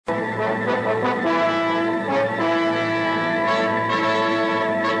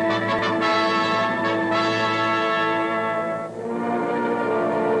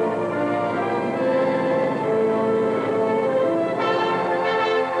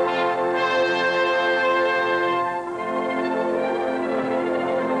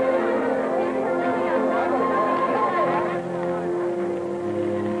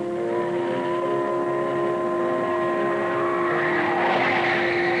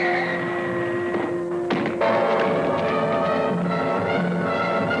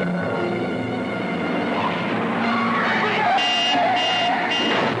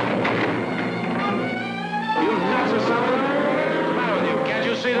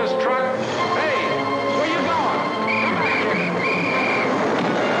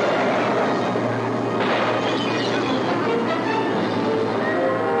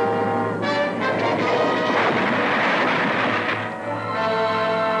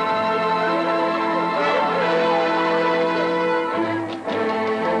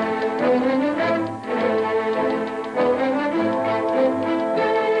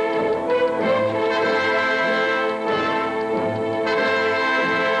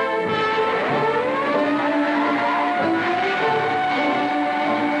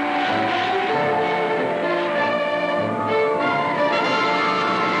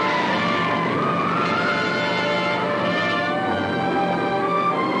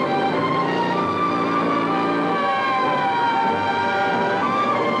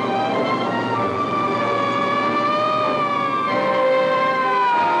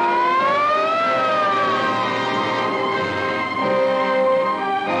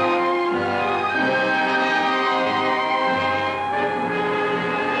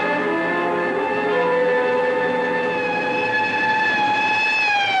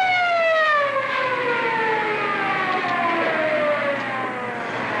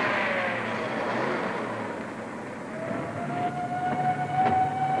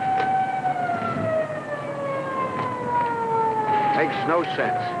makes no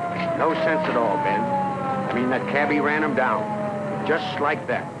sense. No sense at all, Ben. I mean, that cabbie ran him down. Just like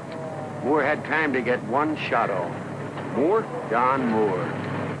that. Moore had time to get one shot off. Moore? Don Moore.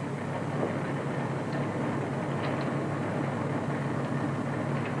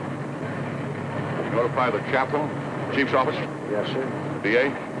 Notify the chaplain, chief's office? Yes, sir. DA?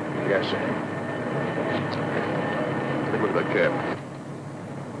 Yes, sir. Take a look at that cab.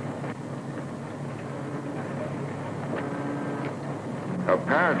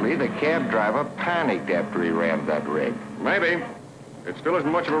 Apparently, the cab driver panicked after he rammed that rig. Maybe. It still isn't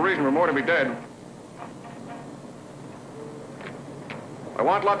much of a reason for Moore to be dead. I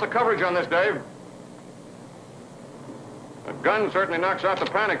want lots of coverage on this, Dave. That gun certainly knocks out the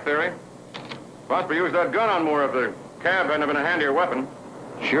panic theory. Possibly used that gun on Moore if the cab hadn't been a handier weapon.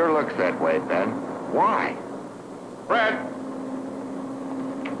 Sure looks that way, Ben. Why? Fred!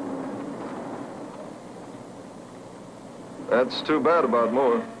 That's too bad about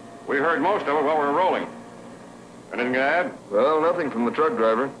Moore. We heard most of it while we were rolling. Anything to add? Well, nothing from the truck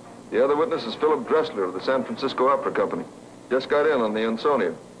driver. The other witness is Philip Dressler of the San Francisco Opera Company. Just got in on the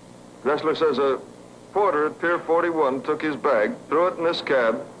Ansonia. Dressler says a porter at Pier 41 took his bag, threw it in this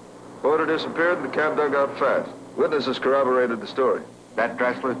cab. Porter disappeared and the cab dug out fast. Witnesses corroborated the story. That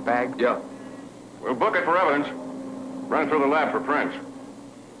Dressler's bag? Yeah. We'll book it for evidence. Run it through the lab for prints.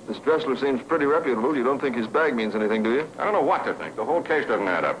 This Dressler seems pretty reputable. You don't think his bag means anything, do you? I don't know what to think. The whole case doesn't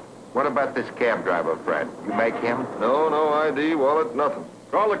add up. What about this cab driver, Fred? You make him? No ID, wallet, nothing.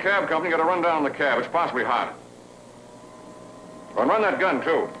 Call the cab company, get a rundown on the cab. It's possibly hot. Oh, and run that gun,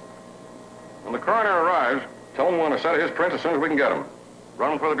 too. When the coroner arrives, tell him we want a set of his prints as soon as we can get them. Run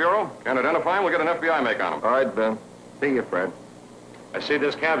them for the Bureau. Can't identify him, we'll get an FBI make on him. All right, Ben. See you, Fred. I see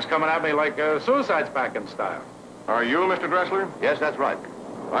this cab's coming at me like suicide's back in style. Are you Mr. Dressler? Yes, that's right.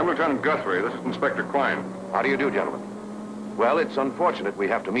 I'm Lieutenant Guthrie. This is Inspector Quine. How do you do, gentlemen? Well, it's unfortunate we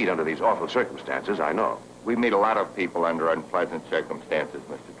have to meet under these awful circumstances, I know. We meet a lot of people under unpleasant circumstances,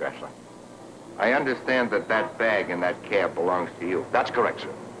 Mr. Dressler. I understand that that bag in that cab belongs to you. That's correct,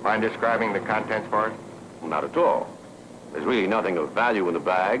 sir. Mind describing the contents for us? Not at all. There's really nothing of value in the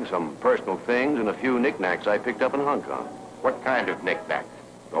bag, some personal things and a few knickknacks I picked up in Hong Kong. What kind of knickknacks?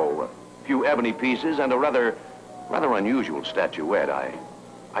 Oh, a few ebony pieces and a rather unusual statuette.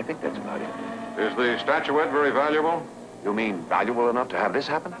 I think that's about it. Is the statuette very valuable? You mean valuable enough to have this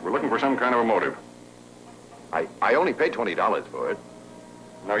happen? We're looking for some kind of a motive. I only paid $20 for it.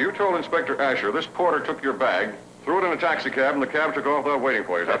 Now, you told Inspector Asher this porter took your bag, threw it in a taxi cab, and the cab took off without waiting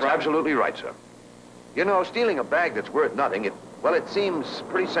for you. Is that That's right? absolutely right, sir. You know, stealing a bag that's worth nothing, it seems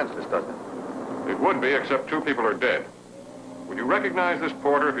pretty senseless, doesn't it? It would be, except two people are dead. Would you recognize this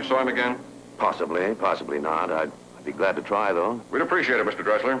porter if you saw him again? Possibly, possibly not. I'd be glad to try, though. We'd appreciate it, Mr.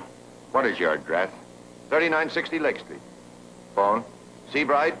 Dressler. What is your address? 3960 Lake Street. Phone?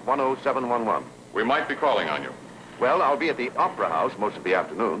 Seabright 10711. We might be calling on you. Well, I'll be at the Opera House most of the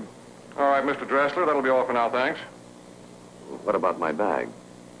afternoon. All right, Mr. Dressler, that'll be all for now, thanks. What about my bag?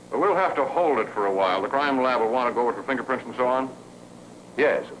 Well, we'll have to hold it for a while. The crime lab will want to go over it for fingerprints and so on.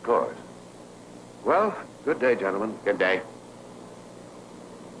 Yes, of course. Well, good day, gentlemen. Good day.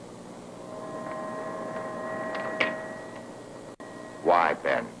 Why,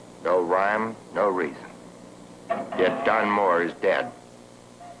 Ben? No rhyme, no reason. Yet Don Moore is dead.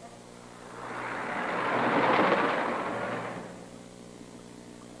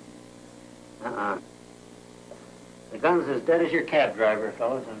 The gun's as dead as your cab driver,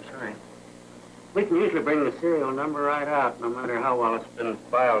 fellas. I'm sorry. We can usually bring the serial number right out, no matter how well it's been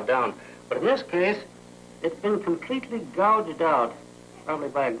filed down. But in this case, it's been completely gouged out, probably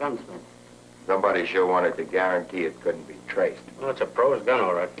by a gunsmith. Somebody sure wanted to guarantee it couldn't be traced. Well, it's a pro's gun,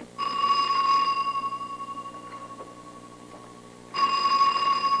 all right.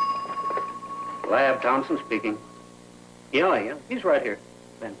 Lab Thompson speaking. Yeah, he's right here,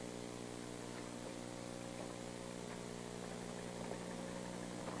 Ben.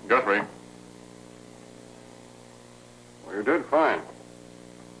 Guthrie. Well, you did fine.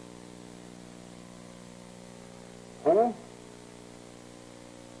 Who?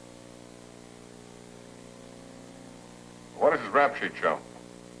 What does his rap sheet show?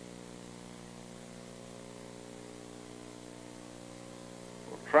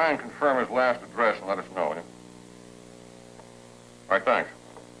 We'll try and confirm his last address and let us know, will you? All right, thanks.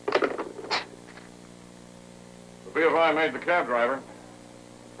 The B of I made the cab driver.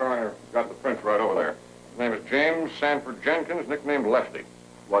 The coroner got the prints right over there. His name is James Sanford Jenkins, nicknamed Lefty.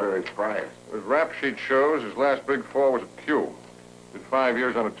 What are his priors? His rap sheet shows his last big fall was at Q. Did 5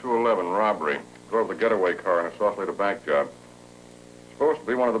 years on a 211 robbery. Drove the getaway car on a soft-later bank job. Supposed to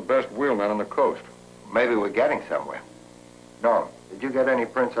be one of the best wheelmen on the coast. Maybe we're getting somewhere. No, Did you get any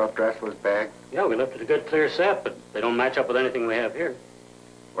prints off Dressler's bag? Yeah, we lifted a good clear set, but they don't match up with anything we have here.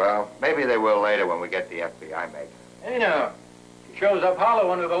 Well, maybe they will later when we get the FBI make. Hey, now. She shows up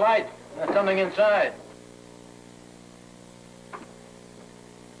hollow under the light. There's something inside.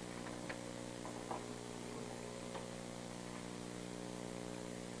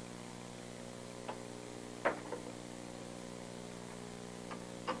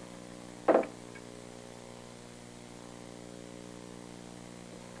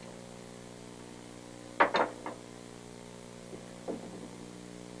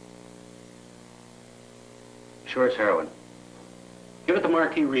 Sure, it's heroin. Give it the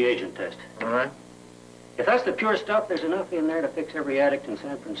Marquis reagent test. All right. If that's the pure stuff, there's enough in there to fix every addict in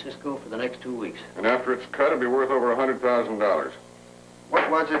San Francisco for the next 2 weeks. And after it's cut, it'll be worth over $100,000. What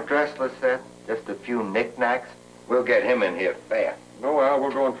was it Dressler said? Just a few knickknacks? We'll get him in here fast. No, Al,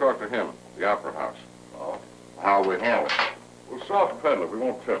 we'll go and talk to him, the Opera House. Oh. How we handle it? We'll soft pedal it. We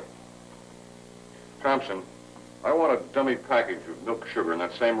won't tip. Thompson, I want a dummy package of milk sugar in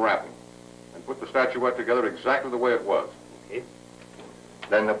that same wrapping. And put the statuette together exactly the way it was. Okay.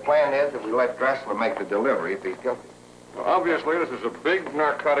 Then the plan is that we let Dressler make the delivery if he's guilty. Well, obviously, this is a big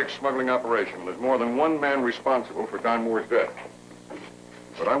narcotics smuggling operation. There's more than one man responsible for Don Moore's death.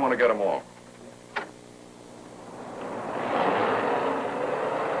 But I want to get them all.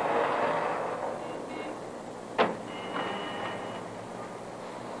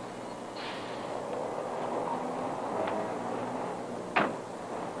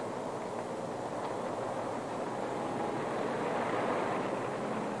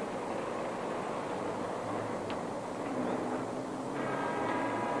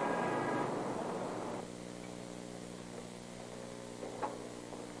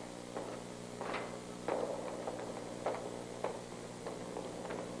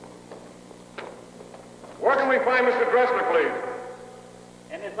 Where can we find Mr. Dressler,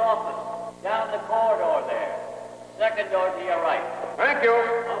 please? In his office, down the corridor there. Second door to your right. Thank you.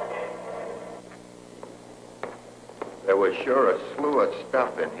 Okay. There was sure a slew of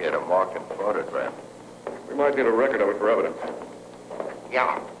stuff in here to mark and photograph. We might need a record of it for evidence.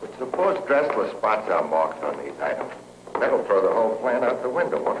 Yeah, but suppose Dressler spots our marks on these items. That'll throw the whole plan out the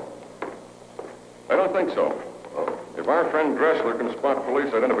window, won't it? I don't think so. If our friend Dressler can spot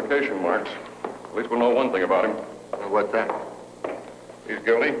police identification marks, at least we'll know one thing about him. What's that? He's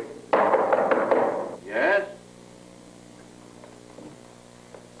guilty. Yes?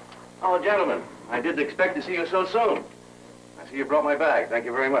 Oh, gentlemen, I didn't expect to see you so soon. I see you brought my bag. Thank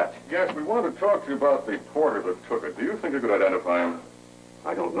you very much. Yes, we wanted to talk to you about the porter that took it. Do you think you could identify him?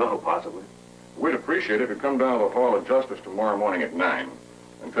 I don't know, possibly. We'd appreciate it if you'd come down to the Hall of Justice tomorrow morning at 9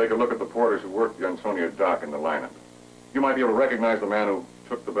 and take a look at the porters who worked the Ansonia dock in the lineup. You might be able to recognize the man who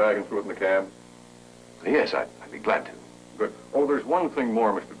took the bag and threw it in the cab. Yes, I'd be glad to. Good. Oh, there's one thing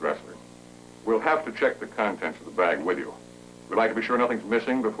more, Mr. Dressler. We'll have to check the contents of the bag with you. We'd like to be sure nothing's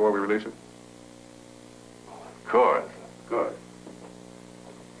missing before we release it. Of course, of course.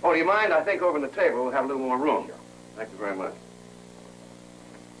 Oh, do you mind? I think over in the table we'll have a little more room. Thank you very much.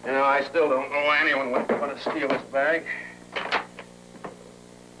 You know, I still don't know why anyone would want to steal this bag.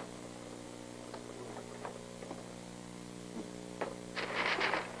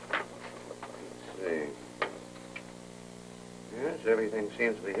 Yes, everything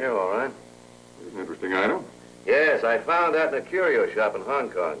seems to be here all right. It's an interesting item. Yes, I found that in a curio shop in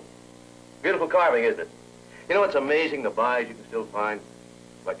Hong Kong. Beautiful carving, isn't it? You know, it's amazing the buys you can still find.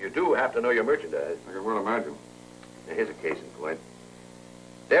 But you do have to know your merchandise. I can well imagine. Now, here's a case in point.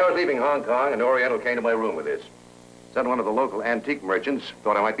 Day I was leaving Hong Kong, an Oriental came to my room with this. Said one of the local antique merchants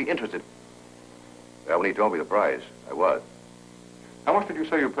thought I might be interested. Well, when he told me the price, I was. How much did you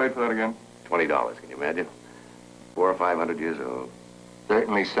say you paid for that again? $20, can you imagine? 400 or 500 years old.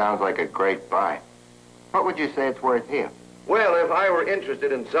 Certainly sounds like a great buy. What would you say it's worth here? Well, if I were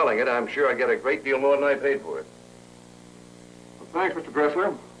interested in selling it, I'm sure I'd get a great deal more than I paid for it. Well, thanks, Mr.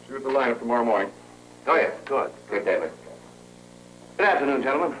 Dressler. See you at the lineup tomorrow morning. Oh, yes, of course. Good day, Mr. Good afternoon,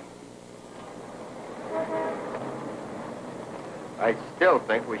 gentlemen. I still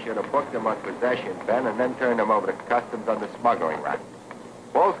think we should have booked him on possession, Ben, and then turned him over to customs on the smuggling run.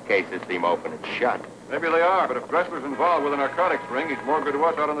 Both cases seem open and shut. Maybe they are, but if Dressler's involved with a narcotics ring, he's more good to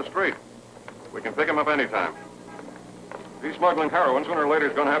us out on the street. We can pick him up anytime. If he's smuggling heroin, sooner or later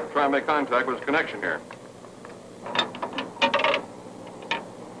he's going to have to try and make contact with his connection here.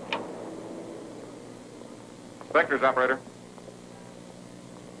 Inspector's operator.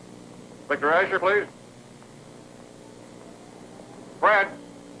 Inspector Asher, please. Fred,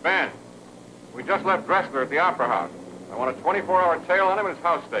 Ben, we just left Dressler at the Opera House. I want a 24-hour tail on him and his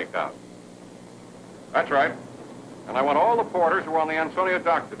house staked out. That's right. And I want all the porters who are on the Ansonia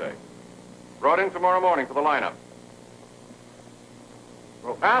dock today brought in tomorrow morning for the lineup.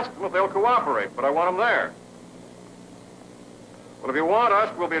 Well, ask them if they'll cooperate, but I want them there. Well, if you want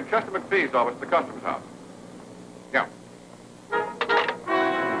us, we'll be at Chester McPhee's office at the customs house. Yeah.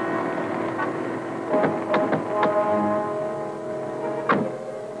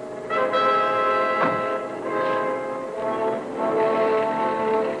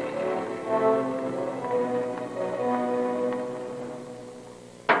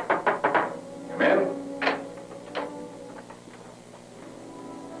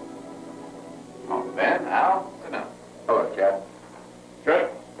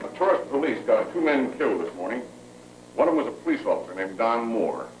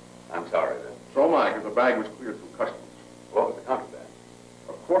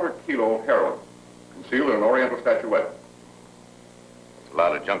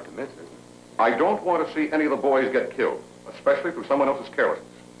 I don't want to see any of the boys get killed, especially through someone else's carelessness.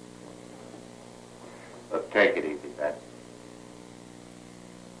 Look, take it easy, Ben.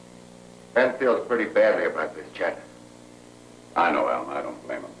 Ben feels pretty badly about this, Chet. I know, Alan. I don't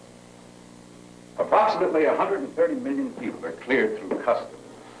blame him. Approximately 130 million people are cleared through customs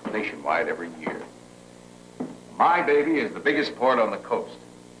nationwide every year. My baby is the biggest port on the coast.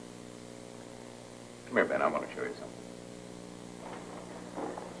 Come here, Ben. I want to show you something.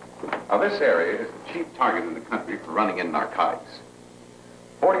 Now, this area is the chief target in the country for running in narcotics.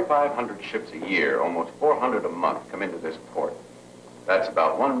 4,500 ships a year, almost 400 a month, come into this port. That's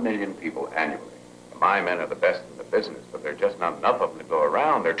about 1 million people annually. My men are the best in the business, but there are just not enough of them to go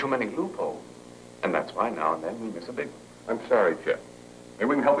around. There are too many loopholes. And that's why now and then we miss a big one. I'm sorry, Chet. Maybe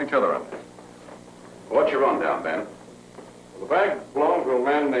we can help each other on this. Well, what's your rundown, Ben? Well, the bag belonged to a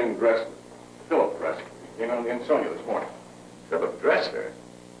man named Dressler, Philip Dressler. He came on the Ansonia this morning. Philip Dressler?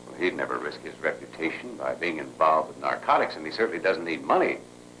 He'd never risk his reputation by being involved with narcotics, and he certainly doesn't need money.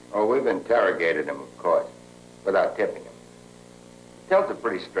 Oh, we've interrogated him, of course, without tipping him. He tells a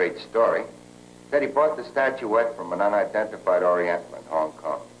pretty straight story. Said he bought the statuette from an unidentified Oriental in Hong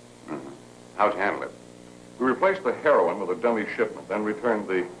Kong. Mm-hmm. How'd you handle it? We replaced the heroin with a dummy shipment, then returned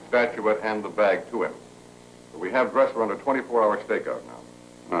the statuette and the bag to him. So we have Dressler under 24-hour stakeout now.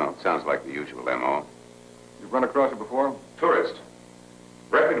 Well, it sounds like the usual M.O. You've run across it before? Tourist.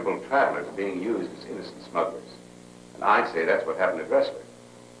 Reputable travelers being used as innocent smugglers. And I'd say that's what happened to Dressler.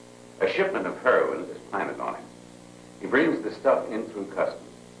 A shipment of heroin is planted on him. He brings the stuff in through customs,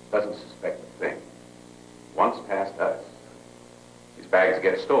 doesn't suspect a thing. Once past us, his bags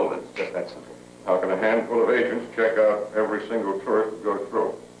get stolen. It's just that simple. How can a handful of agents check out every single tourist that goes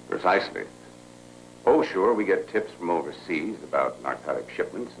through? Precisely. Oh, sure, we get tips from overseas about narcotic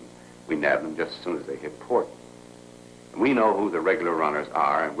shipments, and we nab them just as soon as they hit port. And we know who the regular runners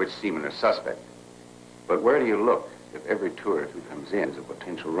are and which seamen are suspect. But where do you look if every tourist who comes in is a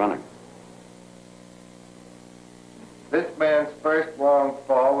potential runner? This man's first long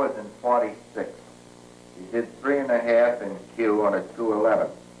fall was in 46. He did 3.5 in Q on a 211.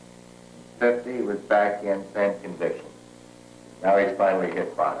 50, he was back in, same condition. Now he's finally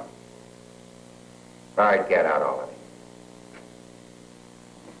hit bottom. All right, get out already.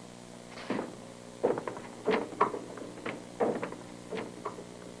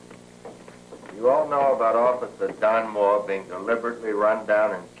 You all know about Officer Don Moore being deliberately run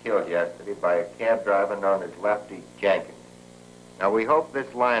down and killed yesterday by a cab driver known as Lefty Jenkins. Now, we hope this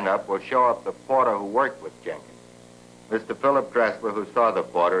lineup will show up the porter who worked with Jenkins. Mr. Philip Dressler, who saw the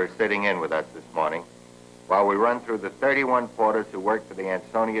porter, is sitting in with us this morning while we run through the 31 porters who work for the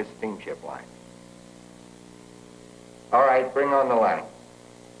Ansonia steamship line. All right, bring on the line.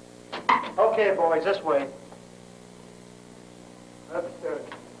 Okay, boys, this way. Upstairs.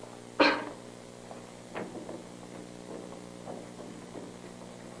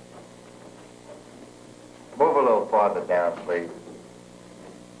 Move a little farther down, please.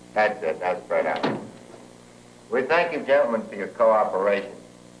 That's it. Now spread out. We thank you, gentlemen, for your cooperation.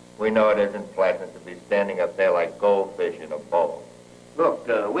 We know it isn't pleasant to be standing up there like goldfish in a bowl. Look,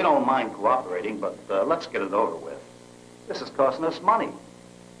 we don't mind cooperating, but let's get it over with. This is costing us money.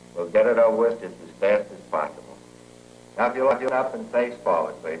 We'll get it over with just as fast as possible. Now, if you'll look up and face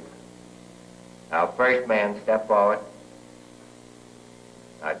forward, please. Now, first man, step forward.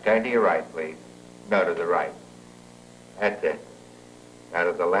 Now, turn to your right, please. No, to the right. That's it. Now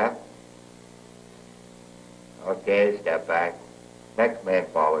to the left. Okay, step back. Next man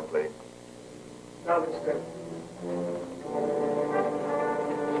forward, please. Now this way.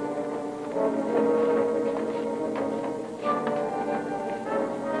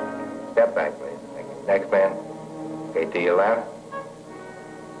 Step back, please. Next man. Okay, to your left.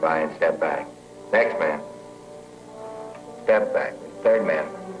 Fine, step back. Next man. step back. Third man.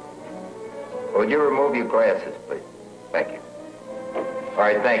 Would you remove your glasses, please? Thank you. All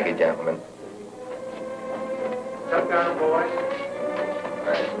right, thank you, gentlemen. Step down, boys. All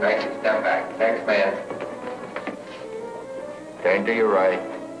right, thank you. Step back. Next man. Turn to your right.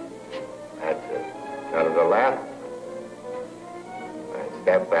 That's it. Now to the left. All right,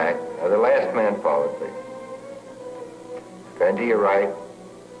 step back. Now the last man forward, please. Turn to your right.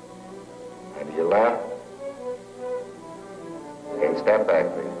 And to your left. Okay, step back,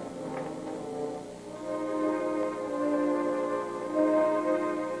 please.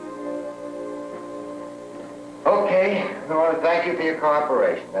 Okay, I want to thank you for your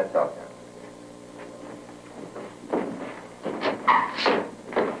cooperation. That's all, gentlemen.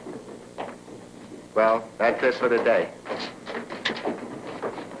 Well, that's it for today.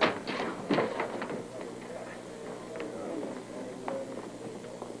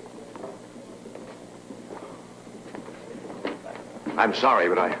 I'm sorry,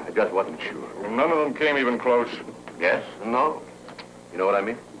 but I just wasn't sure. Well, none of them came even close. Yes and no. You know what I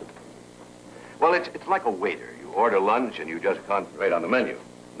mean? Well, it's like a waiter. You order lunch and you just concentrate on the menu.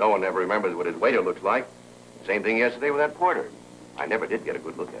 No one ever remembers what his waiter looks like. Same thing yesterday with that porter. I never did get a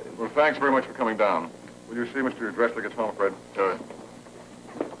good look at him. Well, thanks very much for coming down. Will you see Mr. Dressler gets home, Fred? Sure.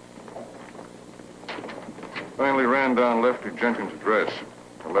 Finally ran down Lefty Jenkins' address,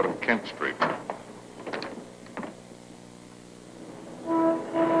 11 Kent Street.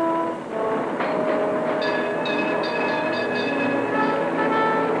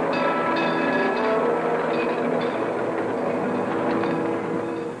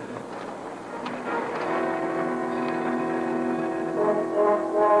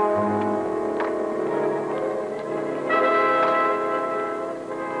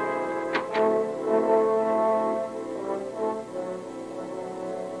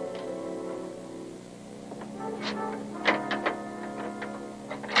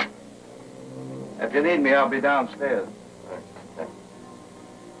 If you need me, I'll be downstairs.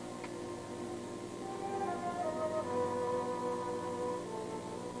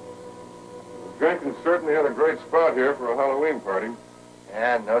 Jenkins certainly had a great spot here for a Halloween party.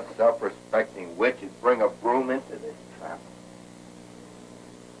 And no self-respecting witch would bring a broom into this trap.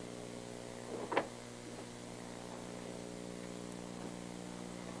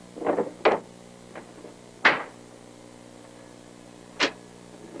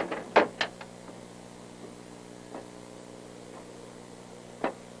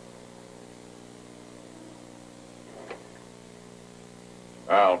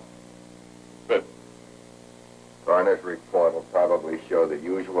 Al, sit. Coroner's report will probably show the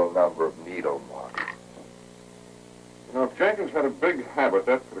usual number of needle marks. You know, if Jenkins had a big habit,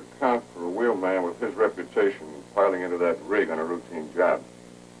 that could account for a wheelman with his reputation piling into that rig on a routine job.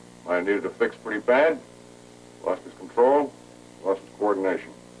 Might have needed a fix pretty bad. Lost his control, lost his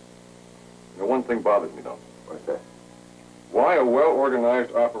coordination. You know, one thing bothers me, though. What's that? Why a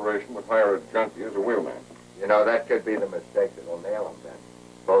well-organized operation would hire a junkie as a wheelman? You know, that could be the mistake that'll nail him then.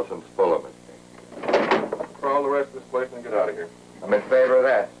 Bosun's full of mistakes. Crawl the rest of this place and get out of here. I'm in favor of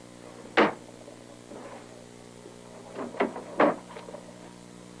that.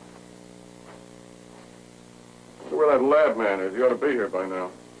 So where that lab man is, he ought to be here by now.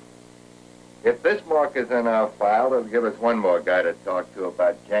 If this mark is in our file, it'll give us one more guy to talk to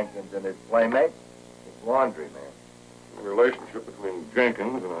about Jenkins and his playmate, his laundryman. The relationship between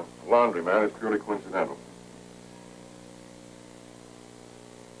Jenkins and a laundryman is purely coincidental.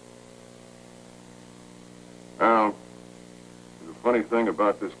 Now, there's a funny thing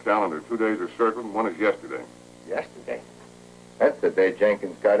about this calendar. 2 days are circled and one is yesterday. Yesterday? That's the day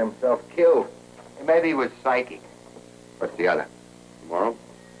Jenkins got himself killed. And maybe he was psychic. What's the other? Tomorrow?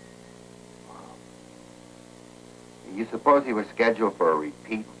 You suppose he was scheduled for a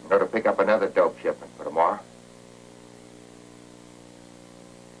repeat or to pick up another dope shipment for tomorrow?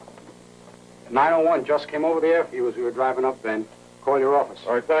 901 just came over there as we were driving up, Ben. Call your office.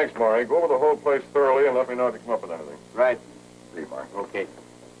 All right, thanks, Maury. Go over the whole place thoroughly and let me know if you come up with anything. Right. See, Mark. Okay.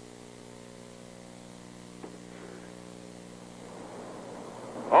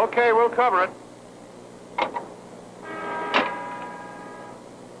 Okay, we'll cover it.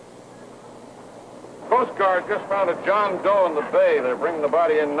 Coast Guard just found a John Doe in the bay. They're bringing the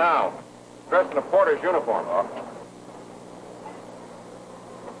body in now. Dressed in a porter's uniform.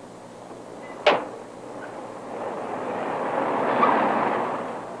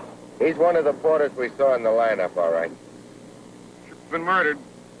 He's one of the porters we saw in the lineup, all right. She's been murdered.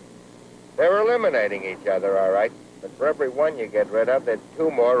 They're eliminating each other, all right. But for every one you get rid of, there's two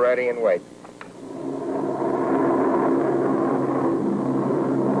more ready and waiting.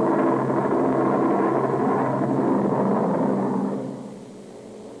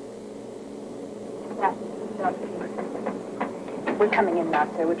 coming in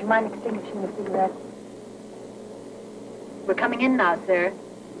now, sir. Would you mind extinguishing the cigarette? We're coming in now, sir.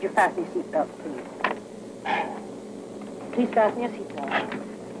 Would you fasten your seatbelt, please? Please fasten your seatbelt.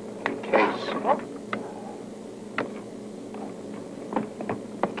 In case.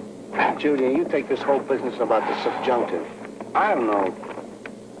 Julia, you take this whole business about the subjunctive. I don't know.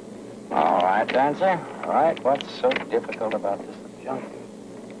 All right, Dancer. All right, what's so difficult about the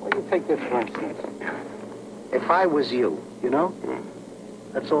subjunctive? Well, you take this, for instance. If I was you, you know?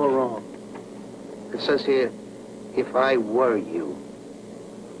 That's all wrong. It says here, if I were you.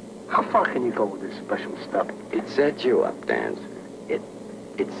 How far can you go with this special stuff? It sets you up, Dancer. It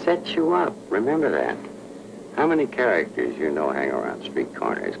sets you up. Remember that. How many characters you know hang around street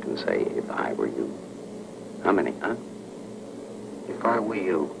corners can say, if I were you? How many, huh? If I were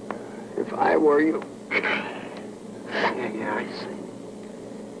you. If I were you. Yeah, I see.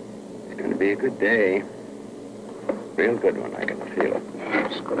 It's going to be a good day. Real good one, I can feel it.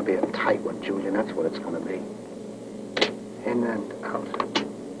 It's going to be a tight one, Julian. That's what it's going to be. In and out.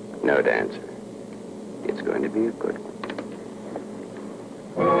 No, Dancer. It's going to be a good one.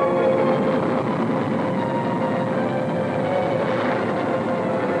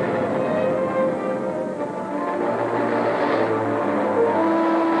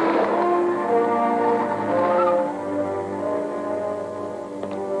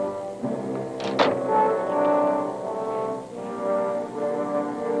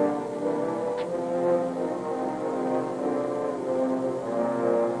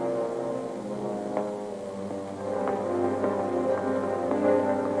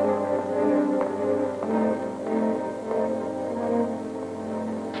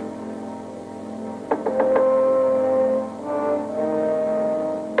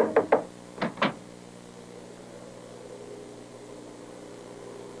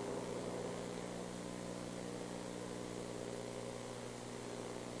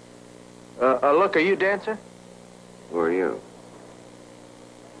 Look, are you Dancer? Who are you?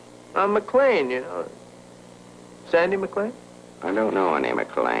 I'm McLean, you know. Sandy McLean? I don't know any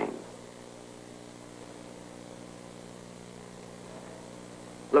McLean.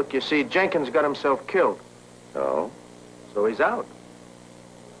 Look, you see, Jenkins got himself killed. So? So he's out.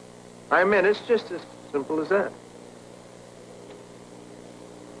 I mean, it's just as simple as that.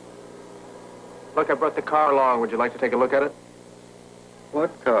 Look, I brought the car along. Would you like to take a look at it?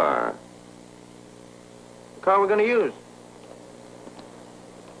 What car? The car we're going to use.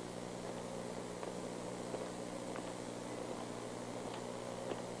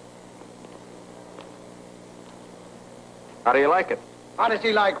 How do you like it? How does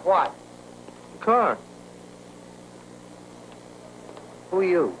he like what? The car. Who are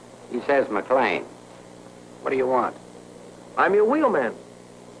you? He says McLean. What do you want? I'm your wheelman.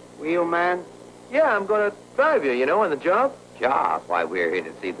 Wheelman? Yeah, I'm going to drive you, you know, on the job. Job? Why, we're here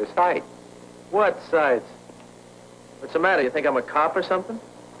to see the sights. What sights? What's the matter? You think I'm a cop or something?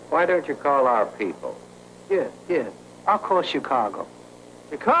 Why don't you call our people? Yeah. I'll call Chicago.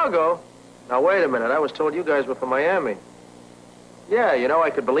 Chicago? Now, wait a minute. I was told you guys were from Miami. Yeah, you know, I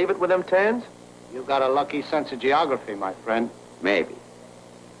could believe it with them tans. You got a lucky sense of geography, my friend. Maybe.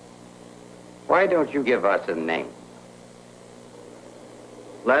 Why don't you give us a name?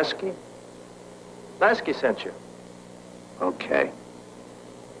 Lasky? Lasky sent you. Okay.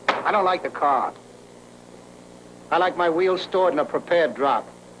 I don't like the car. I like my wheels stored in a prepared drop.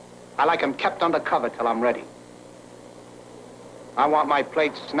 I like them kept under cover till I'm ready. I want my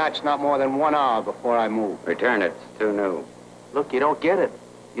plates snatched not more than 1 hour before I move. Return it. It's too new. Look, you don't get it.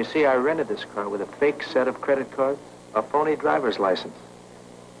 You see, I rented this car with a fake set of credit cards, a phony driver's license.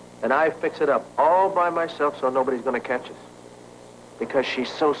 And I fix it up all by myself so nobody's going to catch us. Because she's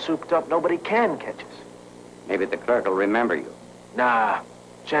so souped up, nobody can catch us. Maybe the clerk will remember you. Nah,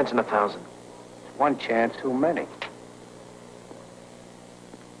 chance in 1,000. One chance too many.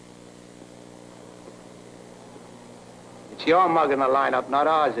 It's your mug in the lineup, not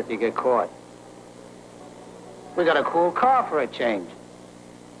ours if you get caught. We got a cool car for a change.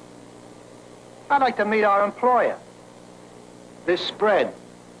 I'd like to meet our employer. This spread,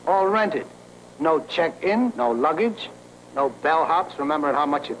 all rented. No check-in, no luggage, no bellhops remembering how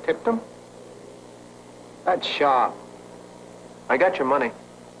much you tipped them. That's sharp. I got your money.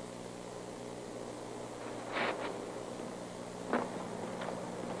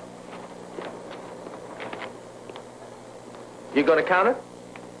 You gonna count it?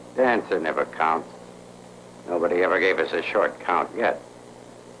 Dancer never counts. Nobody ever gave us a short count yet.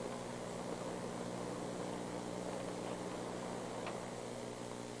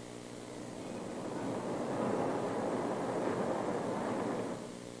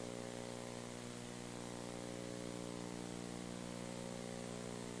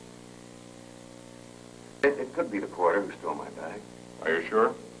 It could be the porter who stole my bag. Are you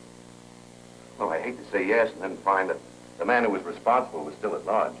sure? Well, I hate to say yes and then find that the man who was responsible was still at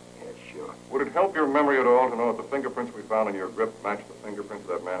large. Yes, sure. Would it help your memory at all to know if the fingerprints we found in your grip match the fingerprints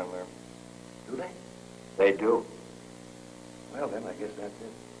of that man in there? Do they? They do. Well, then, I guess that's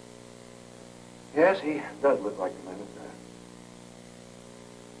it. Yes, he does look like the man in there.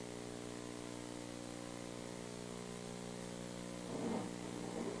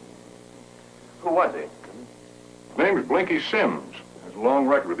 Who was he? His name's Blinky Sims. Has a long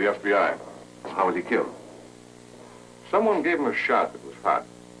record with the FBI. How was he killed? Someone gave him a shot that was hot.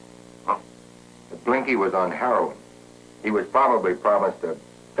 But Blinky was on heroin. He was probably promised a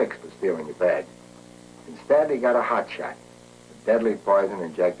fix for stealing the bag. Instead, he got a hot shot. A deadly poison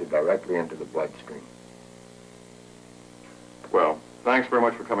injected directly into the bloodstream. Well, thanks very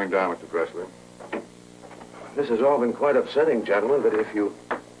much for coming down, Mr. Dressler. This has all been quite upsetting, gentlemen, but if you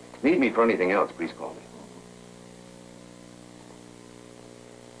need me for anything else, please call me.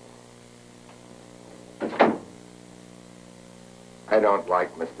 I don't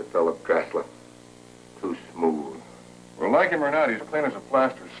like Mr. Philip Dressler. Too smooth. Well, like him or not, he's clean as a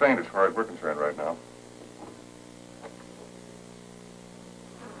plaster saint as far as we're concerned right now.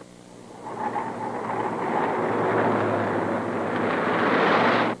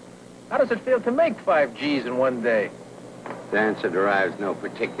 How does it feel to make 5 G's in one day? Dancer derives no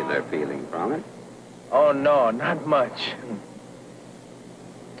particular feeling from it. Oh, no, not much.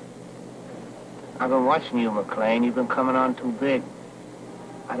 I've been watching you, McLean. You've been coming on too big.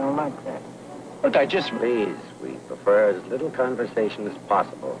 I don't like that. Look, I just... Please, we prefer as little conversation as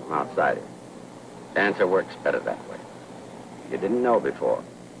possible from outsiders. Dancer works better that way. You didn't know before.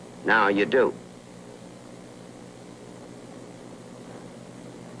 Now you do.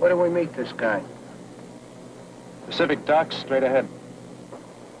 Where do we meet this guy? Pacific Docks, straight ahead.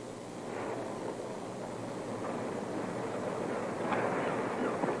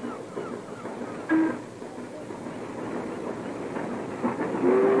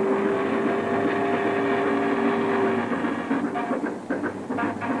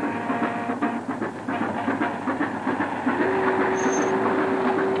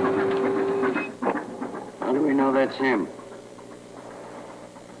 How do we know that's him?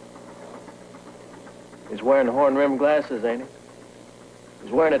 He's wearing horn-rimmed glasses, ain't he?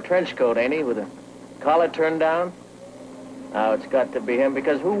 He's wearing a trench coat, ain't he, with a collar turned down? Now, it's got to be him,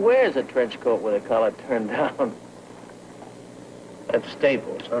 because who wears a trench coat with a collar turned down? That's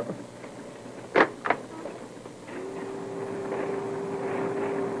Staples, huh?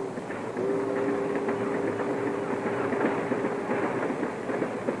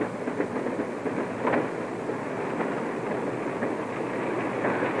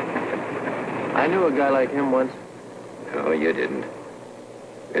 I knew a guy like him once. No, you didn't.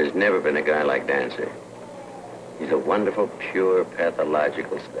 There's never been a guy like Dancer. He's a wonderful, pure,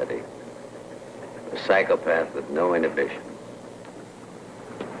 pathological study. A psychopath with no inhibition.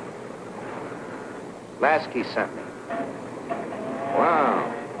 Lasky sent me.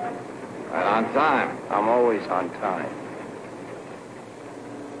 Wow. Right on time. I'm always on time.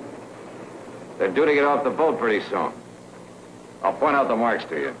 They're due to get off the boat pretty soon. I'll point out the marks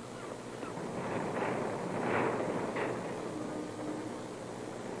to you.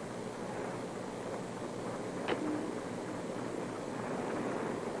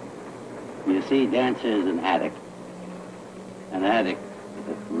 You see, Dancer is an addict. An addict with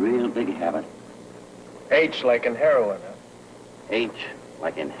a real big habit. H like in heroin, huh? H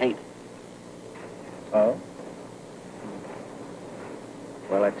like in hate. Oh?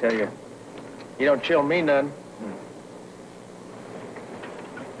 Well, I tell you, you don't chill me none.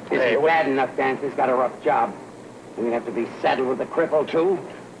 Is it bad enough Dancer's got a rough job? We have to be saddled with a cripple, too?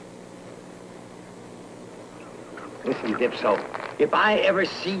 Listen, Dipso, if I ever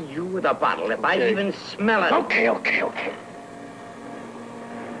see you with a bottle, if I even smell it... Okay.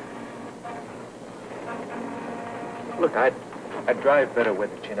 Look, I drive better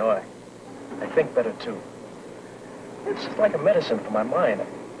with it, you know. I think better, too. It's just like a medicine for my mind.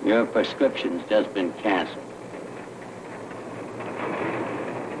 Your prescription's just been canceled.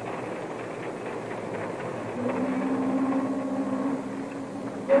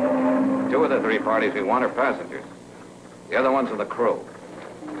 Two of the 3 parties we want are passengers. The other ones are the crew.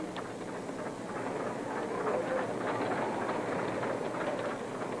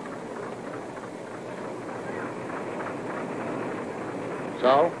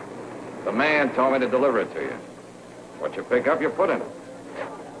 So, the man told me to deliver it to you. What you pick up, you put in it.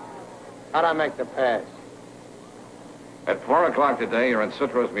 How'd I make the pass? At 4 o'clock today, you're in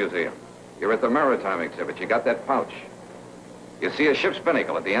Sutro's museum. You're at the maritime exhibit. You got that pouch. You see a ship's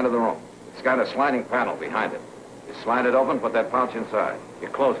binnacle at the end of the room. It's got a sliding panel behind it. You slide it open, put that pouch inside. You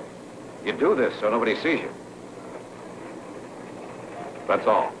close it. You do this so nobody sees you. That's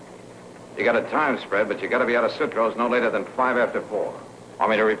all. You got a time spread, but you got to be out of Sutro's no later than 5 after 4.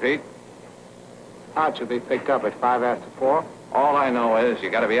 Want me to repeat? Pouch will be picked up at 5 after 4. All I know is you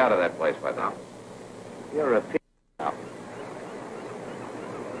got to be out of that place by now. You're a pig now.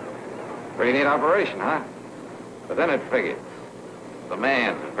 Pretty neat operation, huh? But then it figures. The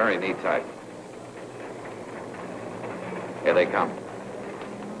man's a very neat type. Here they come.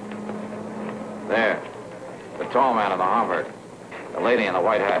 There. The tall man in the Homburg. The lady in the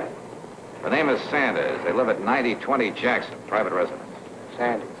white hat. Her name is Sanders. They live at 9020 Jackson, private residence.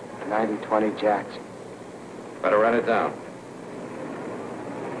 Sanders, 9020 Jackson. Better write it down.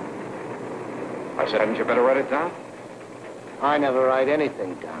 I said, hadn't you better write it down? I never write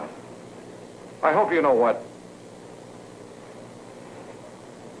anything down. I hope you know what.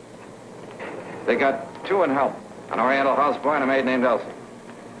 They got 2 in help. An Oriental houseboy and a maid named Elsie.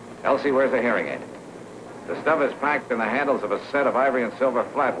 Elsie wears a hearing aid. The stuff is packed in the handles of a set of ivory and silver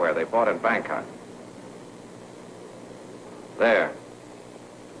flatware they bought in Bangkok. There.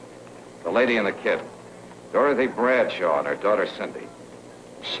 The lady and the kid. Dorothy Bradshaw and her daughter Cindy.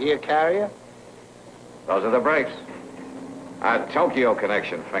 Is she a carrier? Those are the brakes. A Tokyo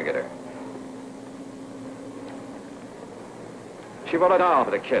connection fingered her. She bought a doll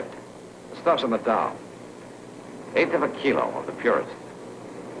for the kid. The stuff's in the doll. 1/8 of a kilo of the purest.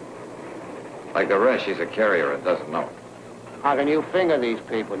 Like the rest, she's a carrier and doesn't know it. How can you finger these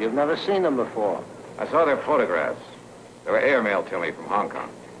people? You've never seen them before. I saw their photographs. They were airmailed to me from Hong Kong.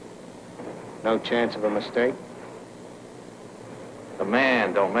 No chance of a mistake? The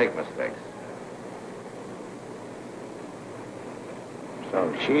man don't make mistakes.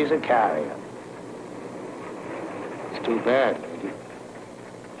 So she's a carrier. It's too bad, lady.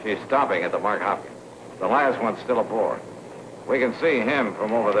 She's stopping at the Mark Hopkins. The last one's still aboard. We can see him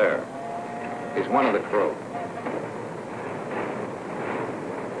from over there. He's one of the crew.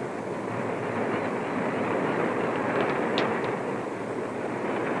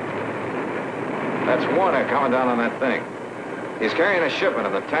 That's Warner coming down on that thing. He's carrying a shipment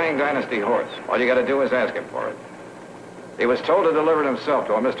of the Tang Dynasty horse. All you gotta do is ask him for it. He was told to deliver it himself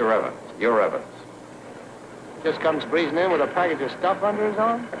to a Mr. Evans. Your Evans. Just comes breezing in with a package of stuff under his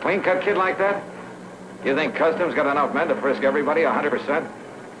arm? A clean-cut kid like that? You think Customs got enough men to frisk everybody 100%?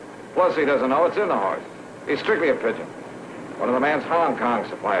 Plus, he doesn't know it's in the horse. He's strictly a pigeon. One of the man's Hong Kong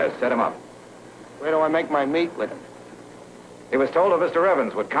suppliers set him up. Where do I make my meet with him? He was told that Mr.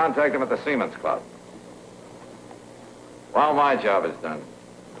 Evans would contact him at the Seamen's Club. Well, my job is done.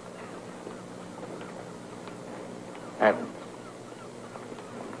 Evans.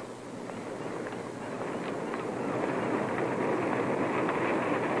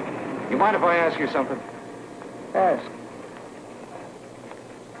 You mind if I ask you something? Ask.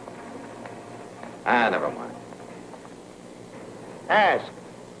 Never mind. Ask.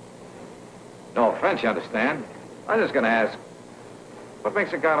 No offense, you understand? I'm just gonna ask, what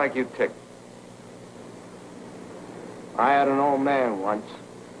makes a guy like you tick? I had an old man once.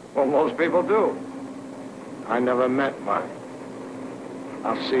 Well, most people do. I never met mine.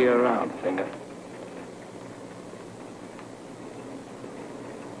 I'll see you around, Finger.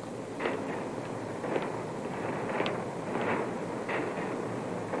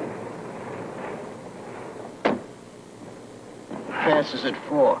 Passes at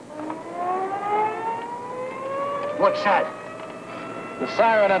 4. What's that? The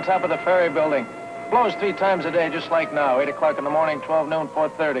siren on top of the ferry building. Blows 3 times a day, just like now. 8 o'clock in the morning, 12 noon,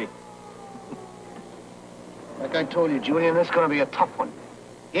 4:30. Like I told you, Julian, this is going to be a tough one.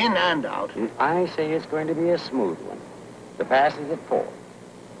 In and out. I say it's going to be a smooth one. The pass is at 4.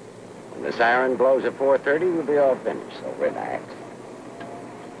 When the siren blows at 4:30, we'll be all finished, so relax.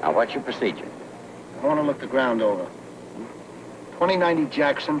 Now, what's your procedure? I want to look the ground over. 2090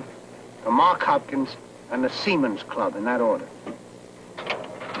 Jackson, the Mark Hopkins, and the Seamen's Club, in that order.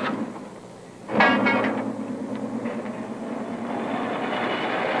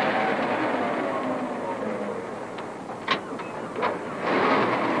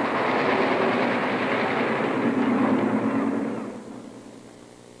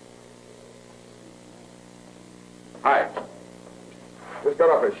 Hi. Just got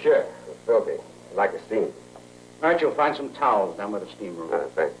off a ship. It's filthy. I'd like a steam. All right, you'll find some towels down by the steam room.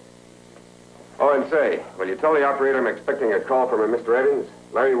 Thanks. Oh, and say, will you tell the operator I'm expecting a call from a Mr. Evans?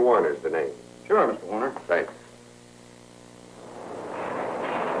 Larry Warner's the name. Sure, Mr. Warner. Thanks.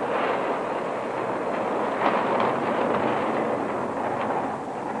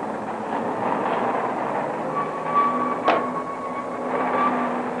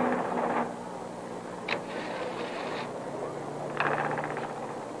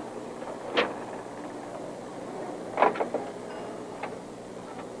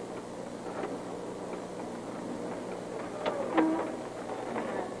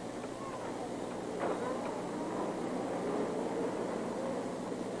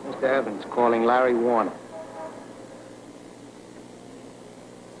 Mr. Evans calling Larry Warner.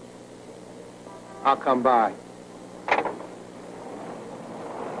 I'll come by.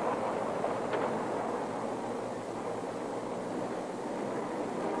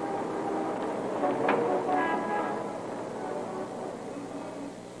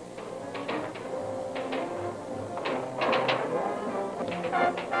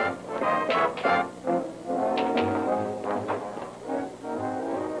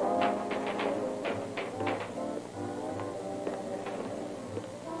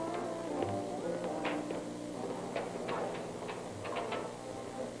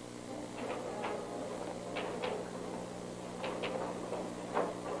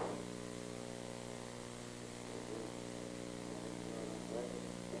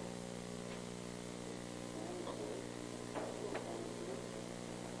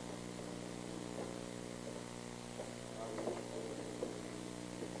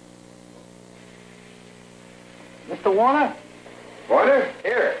 Mr. Warner? Warner?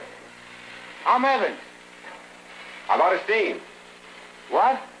 Here. I'm Evans. How about a steam?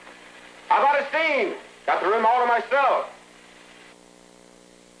 What? How about a steam? Got the room all to myself.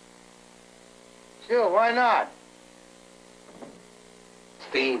 Sure, why not?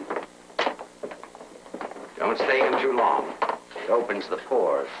 Steam. Don't stay in too long. It opens the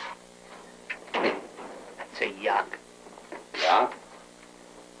pores. That's a yuck. Yeah?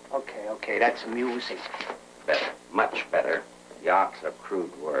 Okay, that's amusing. Better. Much better. Yuck's a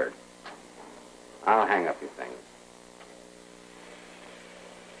crude word. I'll hang up your things.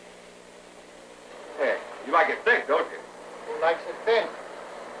 Hey, you like it thick, don't you? Who likes it thin?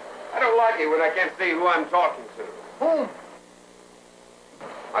 I don't like it when I can't see who I'm talking to. Whom?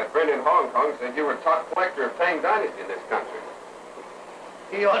 My friend in Hong Kong said you were top collector of Tang Dynasty in this country.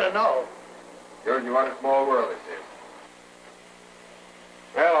 He ought to know. George, you what a small world this is.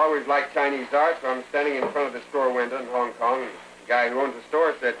 Well, I always liked Chinese art, so I'm standing in front of the store window in Hong Kong, and the guy who owns the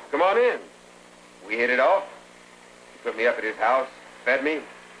store said, "Come on in." We hit it off. He put me up at his house, fed me,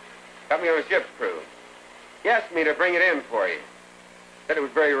 got me on a ship's crew. He asked me to bring it in for you. Said it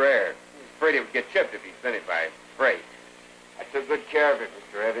was very rare. He was afraid it would get chipped if he sent it by freight. I took good care of it,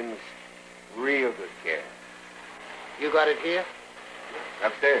 Mr. Evans. Real good care. You got it here?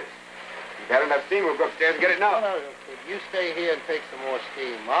 Upstairs. You've had enough steam, we'll go upstairs and get it now. No, kid. You stay here and take some more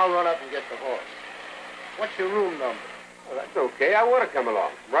steam. I'll run up and get the horse. What's your room number? Well, that's okay. I want to come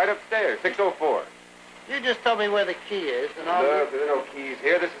along. Right upstairs, 604. You just tell me where the key is, and I'll... Look, there are no keys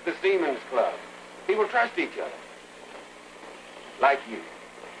here. This is the Seamen's Club. People trust each other. Like you.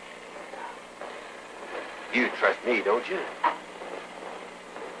 You trust me, don't you?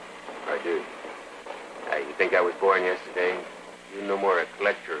 I do. You think I was born yesterday? You're no more a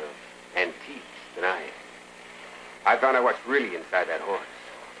collector of antiques than I am. I found out what's really inside that horse.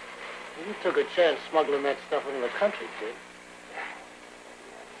 You took a chance smuggling that stuff into the country, kid.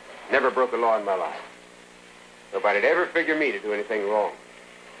 Never broke a law in my life. Nobody'd ever figure me to do anything wrong.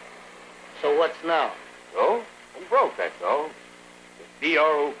 So what's now? So? I'm broke, that's all.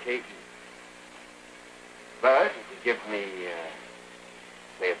 B-R-O-K-E. But if you give me,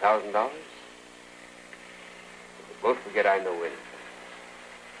 say, $1,000, we'll both forget I know anything.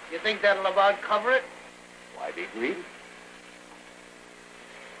 You think that'll about cover it? Why be greedy?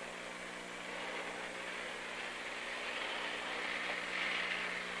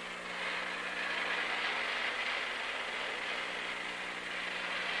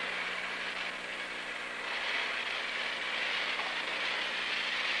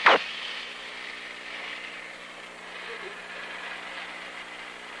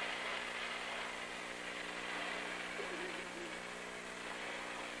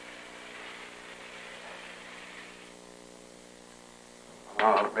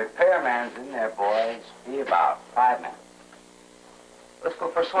 Oh, repairman's in there, boys. Be about 5 minutes. Let's go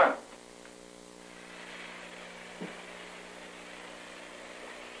for a swim.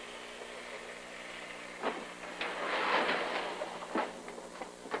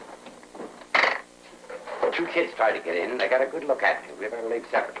 Two kids tried to get in, and they got a good look at me. We better leave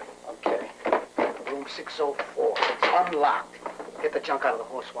separately. Okay. Room 604. It's unlocked. Get the junk out of the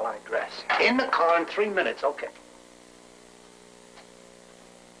horse while I dress. In the car in 3 minutes, okay.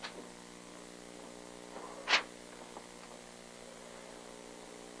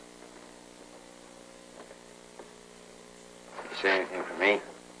 You say anything for me?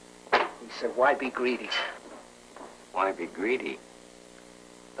 He said, why be greedy? Why be greedy?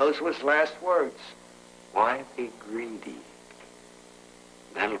 Those were his last words. Why be greedy?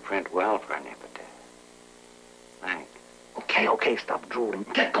 That'll print well for an epitaph. Thanks. Okay, stop drooling.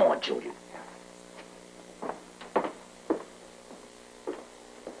 Get going, Julian.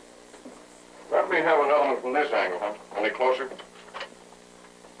 from this angle, huh? Only closer?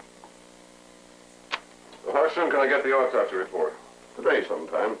 So how soon can I get the autopsy report? Today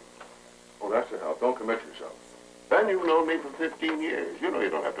sometime. Oh, that's a help. Don't commit yourself. Ben, you've known me for 15 years. You know you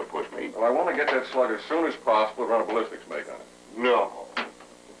don't have to push me. Well, I want to get that slug as soon as possible and run a ballistics make on it. No.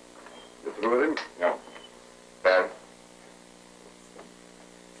 You through with him? Yeah. Ben?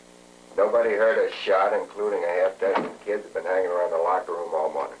 Nobody heard a shot, including a half-dozen kids have been hanging around the locker room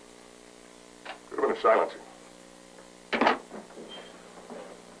all morning. Could have been a silencer.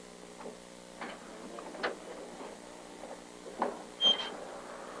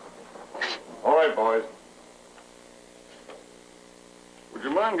 All right, boys. Would you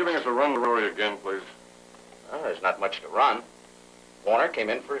mind giving us a run to Rory again, please? Well, there's not much to run. Warner came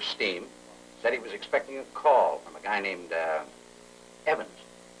in for a steam, said he was expecting a call from a guy named, Evans.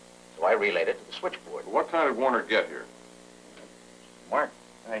 So I relayed it to the switchboard. What time did Warner get here? Mark,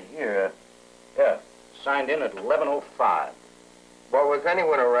 right here, yeah, signed in at 11:05. Well, was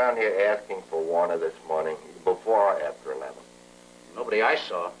anyone around here asking for Warner this morning, before or after 11? Nobody I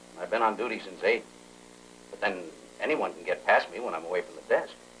saw. I've been on duty since 8. But then anyone can get past me when I'm away from the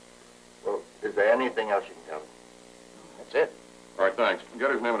desk. Well, is there anything else you can tell me? That's it. All right, thanks.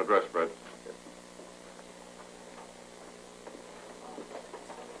 Get his name and address, Fred.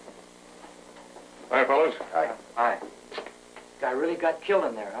 Hi, fellas. Hi. Hi. Guy really got killed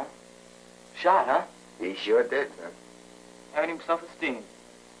in there, huh? Shot, huh? He sure did, sir. Having himself a steam.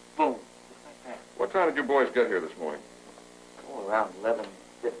 Boom. Just like that. What time did you boys get here this morning? Oh, around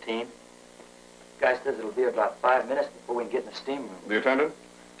 11:15. Guy says it'll be about 5 minutes before we can get in the steam room. The attendant?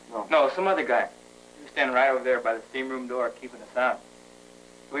 No, some other guy. He was standing right over there by the steam room door keeping us out.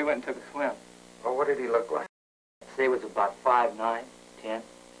 So we went and took a swim. Well, what did he look like? I'd say it was about 5'9", 10,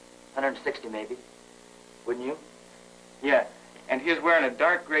 160 maybe. Wouldn't you? Yeah, and he was wearing a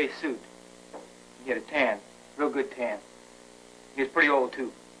dark gray suit. He had a tan, real good tan. He was pretty old,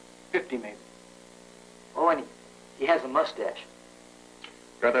 too. 50 maybe. Oh, and he has a mustache.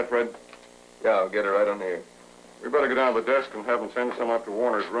 Got that, Fred? Yeah, I'll get it right on here. We better go down to the desk and have them send some up to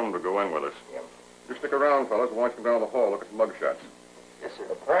Warner's room to go in with us. Yeah. You stick around, fellas, and watch them down the hall. Look at the mug shots. Yes, sir.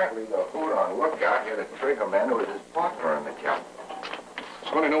 Apparently, the hood on lookout had a trigger man who was his partner in the job. It's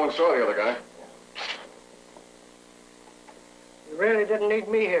funny no one saw the other guy. You really didn't need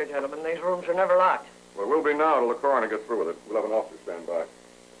me here, gentlemen. These rooms are never locked. Well, we'll be now till the coroner gets through with it. We'll have an officer stand by.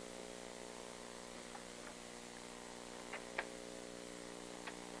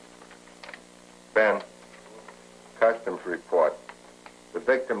 Ben, customs report. The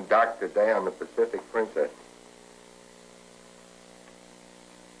victim docked today on the Pacific Princess.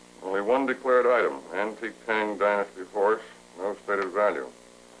 Only one declared item. Antique Tang Dynasty horse. No stated value.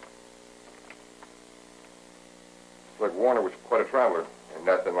 Looks like Warner was quite a traveler. And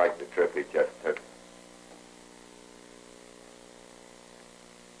nothing like the trip he just took.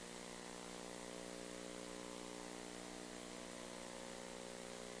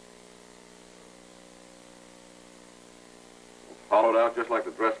 Hollowed out just like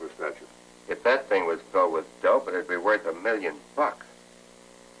the Dressler statue. If that thing was filled with dope, it'd be worth $1 million.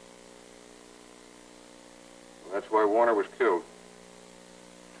 That's why Warner was killed.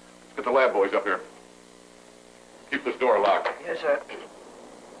 Let's get the lab boys up here. Keep this door locked. Yes, sir.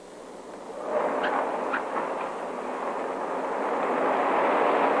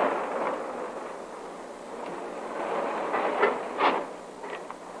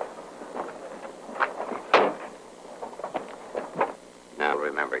 Now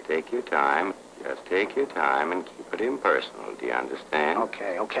remember, take your time. Just take your time and keep it impersonal. Do you understand?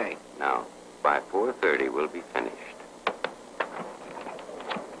 Okay, okay. Now, by 4:30, we'll be finished.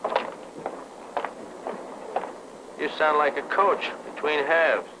 You sound like a coach between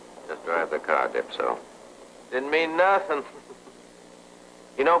halves. Just drive the car, Dipso. Didn't mean nothing.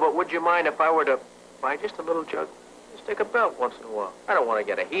 You know, but would you mind if I were to buy just a little jug? Just take a belt once in a while. I don't want to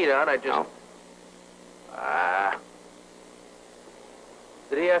get a heat on. I just... No.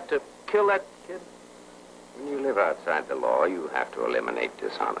 Did he have to kill that kid? When you live outside the law, you have to eliminate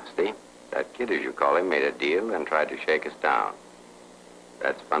dishonesty. That kid, as you call him, made a deal and tried to shake us down.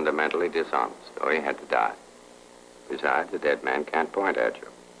 That's fundamentally dishonest, or he had to die. Besides, a dead man can't point at you.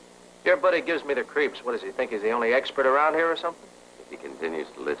 Your buddy gives me the creeps. What does he think? He's the only expert around here or something? If he continues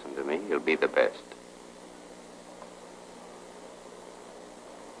to listen to me, he'll be the best.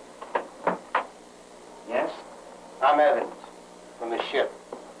 Yes? I'm Evans, from the ship.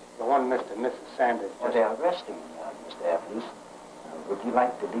 The one Mr. and Mrs. Sanders just... They're arresting Mr. Evans. Would you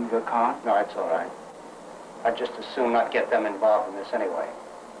like to leave your car? No, it's all right. I'd just as soon not get them involved in this anyway.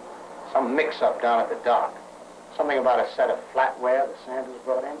 Some mix-up down at the dock. Something about a set of flatware the Sanders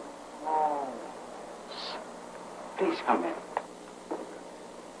brought in. Oh. Please come in.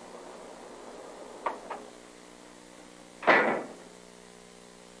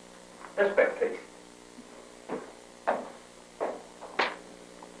 This way, please.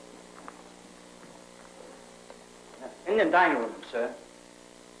 In the dining room, sir.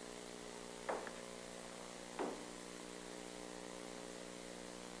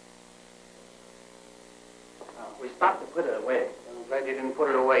 We stopped to put it away. I'm glad you didn't put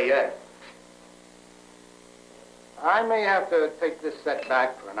it away yet. I may have to take this set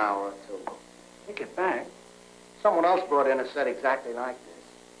back for an hour or two. Take it back? Someone else brought in a set exactly like this.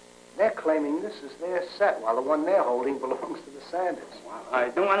 They're claiming this is their set, while the one they're holding belongs to the Sanders. Well, I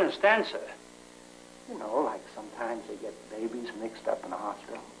don't understand, sir. You know, like sometimes they get babies mixed up in a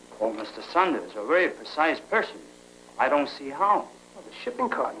hospital. Oh, Mr. Sanders, a very precise person. I don't see how. Well, the shipping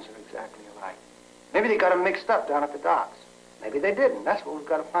cartons are exactly alike. Maybe they got them mixed up down at the docks. Maybe they didn't. That's what we've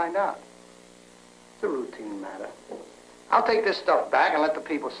got to find out. It's a routine matter. I'll take this stuff back and let the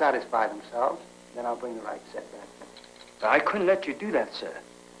people satisfy themselves. Then I'll bring the right set back. But I couldn't let you do that, sir.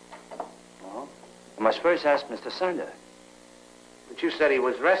 No? I must first ask Mr. Sanders. But you said he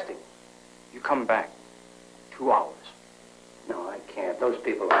was resting. You come back. 2 hours. No, I can't. Those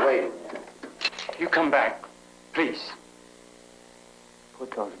people are waiting there. You come back, please.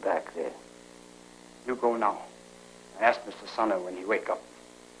 Put those back there. You go now. I ask Mr. Sanders when he wake up.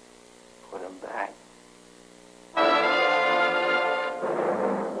 Put them back.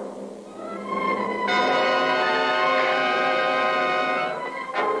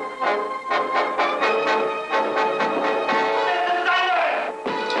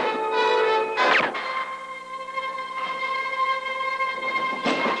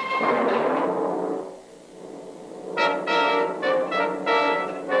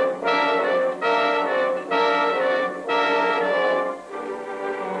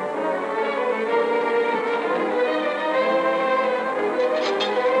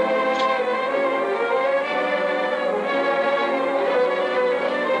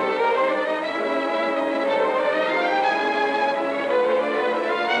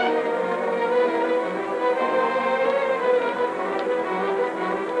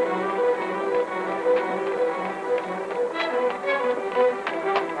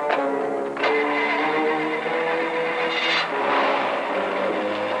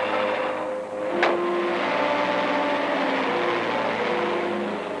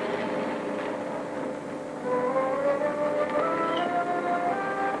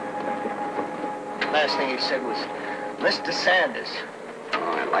 Last thing he said was, Mr. Sanders. Oh,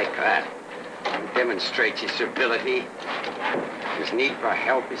 I like that. It demonstrates his civility, his need for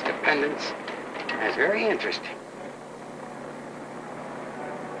help, his dependence. That's very interesting.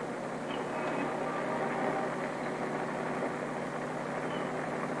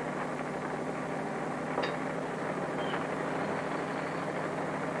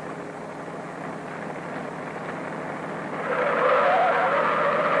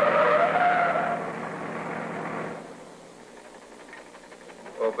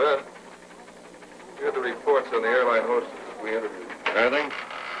 Well, Ben, here are the reports on the airline hostesses we interviewed. Anything?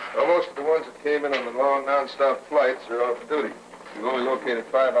 Well, most of the ones that came in on the long, non-stop flights are off duty. We've only located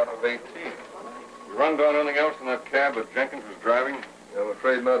 5 out of 18. You run down anything else in that cab that Jenkins was driving? I'm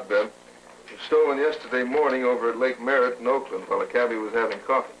afraid not, Ben. It was stolen yesterday morning over at Lake Merritt in Oakland while the cabbie was having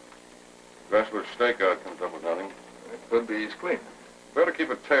coffee. Dressler's stakeout comes up with nothing. It could be he's clean. Better keep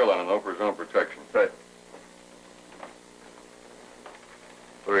a tail on him, though, for his own protection. Right.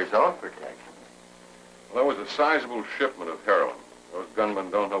 For his own protection. Well, that was a sizable shipment of heroin. Those gunmen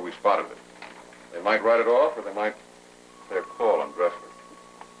don't know we spotted it. They might write it off, or they might pay a call on Dressler.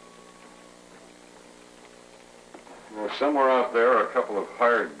 You know, somewhere out there are a couple of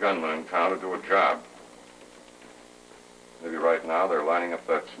hired gunmen in town to do a job. Maybe right now they're lining up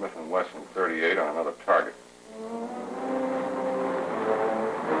that Smith & Wesson 38 on another target.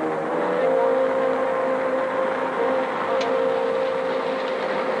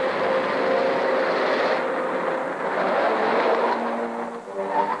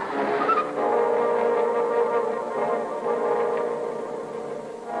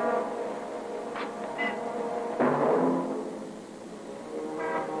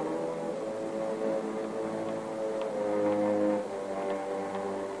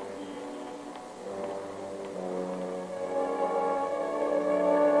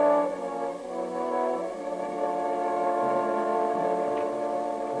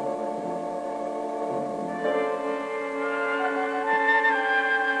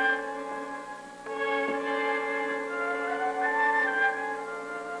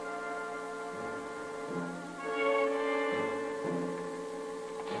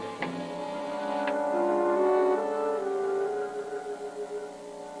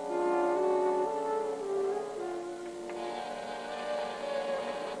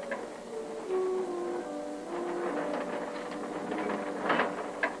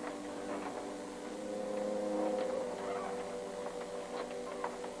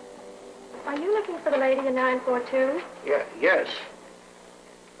 for the lady in 942? Yeah, yes.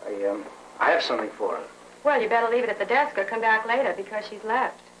 I have something for her. Well, you better leave it at the desk or come back later because she's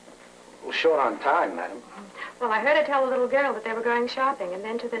left. Well, short on time, madam. Well, I heard her tell the little girl that they were going shopping and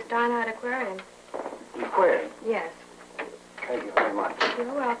then to this darn-eyed aquarium. The aquarium? Yes. Thank you very much.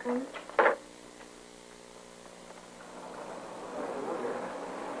 You're welcome.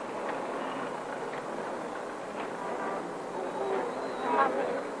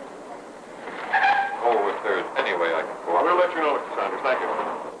 Oh, if there's any way I can go. I will let you know, Mr. Sanders. Thank you.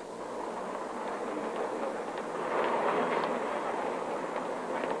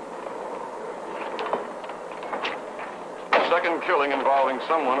 Second killing involving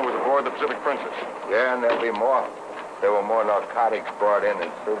someone who was aboard the Pacific Princess. Yeah, and there'll be more. There were more narcotics brought in and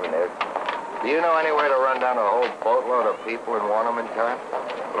souvenirs. Do you know any way to run down a whole boatload of people and warn them in time?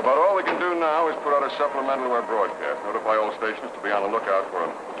 But about all we can do now is put out a supplemental to our broadcast. Notify all stations to be on the lookout for a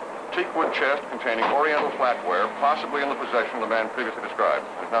teakwood chest containing Oriental flatware, possibly in the possession of the man previously described.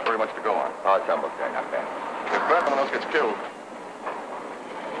 There's not very much to go on. Oh, it's almost there, not bad. If someone else gets killed,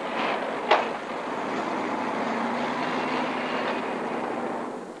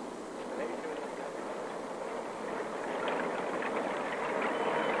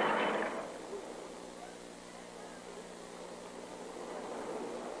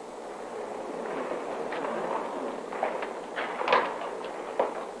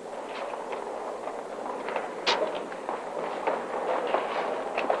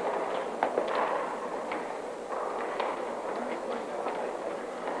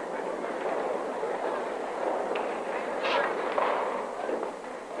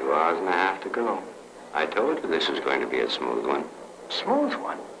 to go. I told you this was going to be a smooth one. Smooth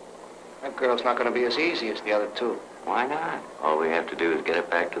one? That girl's not going to be as easy as the other two. Why not? All we have to do is get her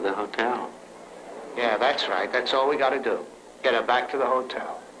back to the hotel. Yeah, that's right. That's all we got to do. Get her back to the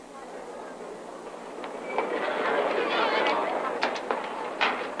hotel.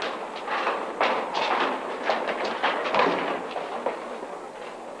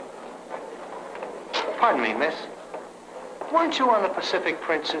 Pardon me, miss. Weren't you on the Pacific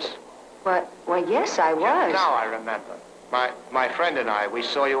Princess? What? Why, yes, I was. Yeah, now I remember. My friend and I, we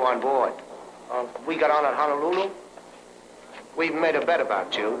saw you on board. We got on at Honolulu. We made a bet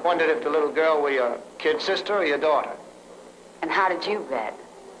about you. Wondered if the little girl were your kid sister or your daughter. And how did you bet?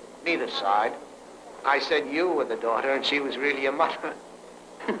 Neither side. I said you were the daughter and she was really your mother.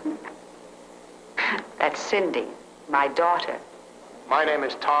 That's Cindy, my daughter. My name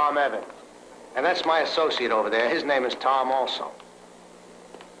is Tom Evans. And that's my associate over there. His name is Tom also.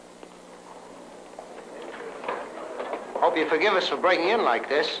 Hope you forgive us for breaking in like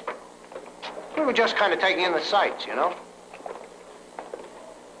this. We were just kind of taking in the sights, you know?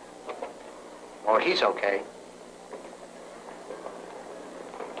 Oh, he's okay.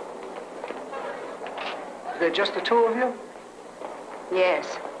 Is there just the two of you?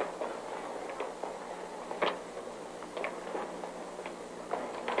 Yes.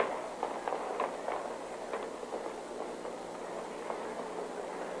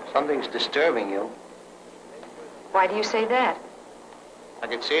 Something's disturbing you. Why do you say that? I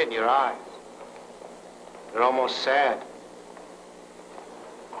can see it in your eyes. They're almost sad.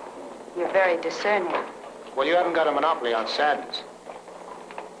 You're very discerning. Well, you haven't got a monopoly on sadness.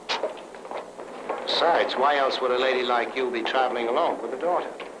 Besides, why else would a lady like you be traveling alone with a daughter?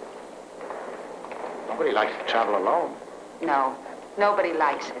 Nobody likes to travel alone. No, nobody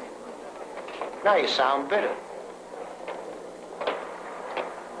likes it. Now you sound bitter.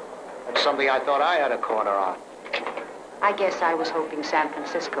 That's something I thought I had a corner on. I guess I was hoping San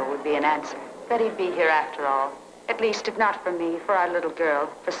Francisco would be an answer. That he'd be here after all. At least, if not for me, for our little girl,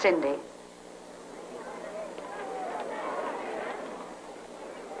 for Cindy.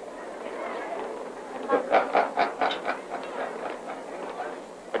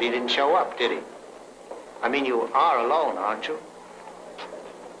 But he didn't show up, did he? I mean, you are alone, aren't you?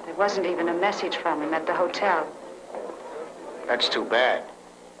 There wasn't even a message from him at the hotel. That's too bad.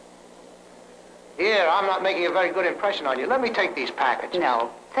 Here, I'm not making a very good impression on you. Let me take these packages. No.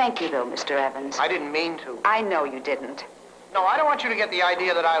 Thank you, though, Mr. Evans. I didn't mean to. I know you didn't. No, I don't want you to get the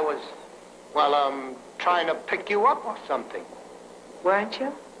idea that I was, well, trying to pick you up or something. Weren't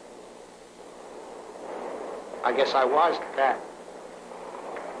you? I guess I was at that.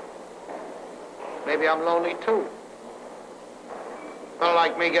 Maybe I'm lonely, too. Well,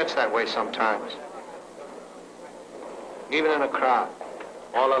 like me gets that way sometimes. Even in a crowd.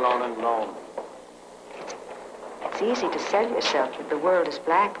 All alone and lone. It's easy to sell yourself that the world is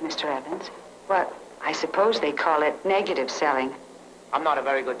black, Mr. Evans. But I suppose they call it negative selling. I'm not a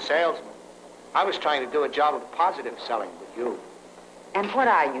very good salesman. I was trying to do a job of positive selling with you. And what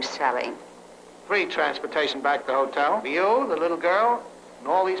are you selling? Free transportation back to the hotel. For you, the little girl, and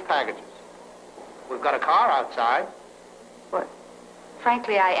all these packages. We've got a car outside. What?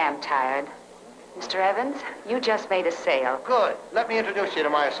 Frankly, I am tired. Mr. Evans, you just made a sale. Good. Let me introduce you to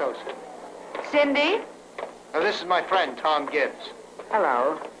my associate. Cindy? This is my friend, Tom Gibbs.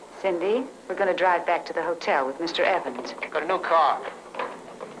 Hello. Cindy, we're going to drive back to the hotel with Mr. Evans. Got a new car.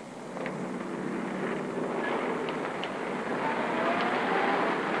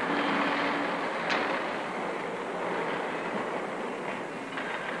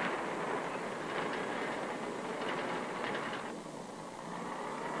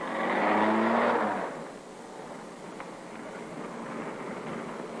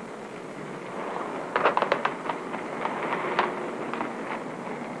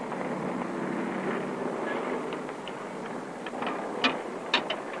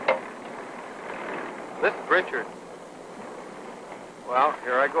 This is Richard. Well,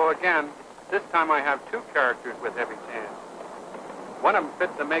 here I go again. This time I have two characters with heavy tans. One of them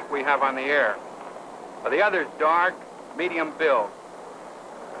fits the make we have on the air. The other's dark, medium build.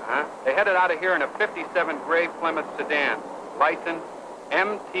 They headed out of here in a 57 gray Plymouth sedan, license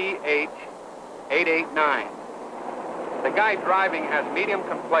MTH 889. The guy driving has medium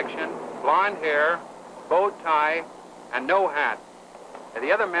complexion, blonde hair, bow tie, and no hat.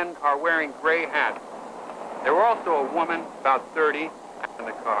 The other men are wearing gray hats. There were also a woman, about 30, in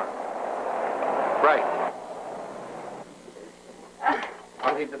the car. Right.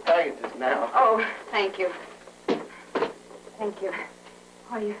 I'll leave the packages now. Oh, thank you. Thank you.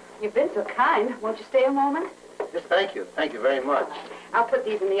 Oh, you've been so kind. Won't you stay a moment? Yes, thank you. Thank you very much. I'll put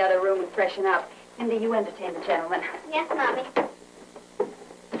these in the other room and freshen up. Cindy, you entertain the gentlemen. Yes, Mommy.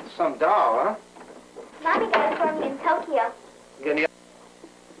 Some doll, huh? Mommy got it for me in Tokyo. You got any...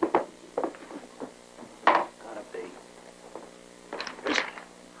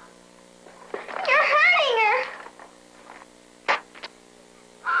 You're hurting her.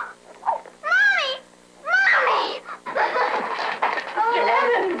 Mommy! Mommy! Mr.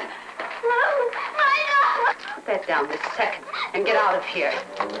 Evans! My God! Put that down this second and get out of here.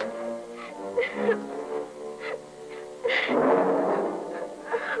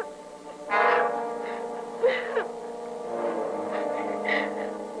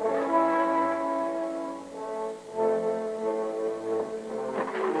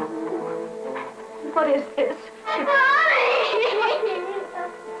 What is this?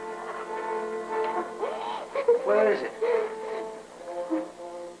 Where is it?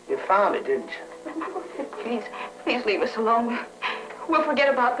 You found it, didn't you? Please leave us alone. We'll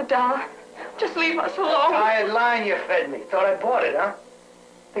forget about the doll. Just leave us alone. Tired line you fed me. Thought I bought it, huh?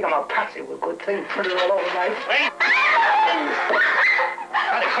 Think I'm a patsy with good things printed all over my face?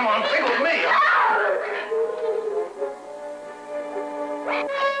 Honey, come on, think with me, huh?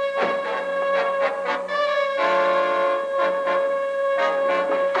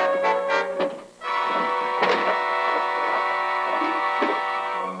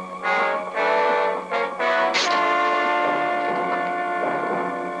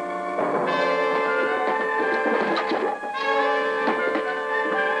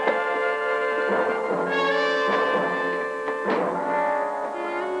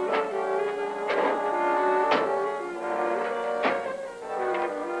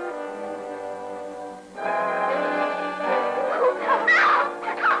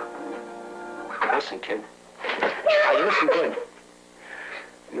 Listen, kid. Now, you listen good.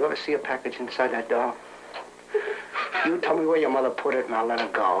 You ever see a package inside that doll? You tell me where your mother put it, and I'll let her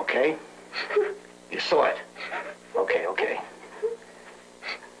go, okay? You saw it. Okay, okay.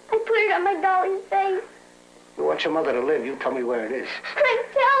 I put it on my dolly's face. You want your mother to live, you tell me where it is. I'm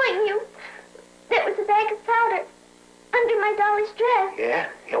telling you. There was a bag of powder under my dolly's dress. Yeah?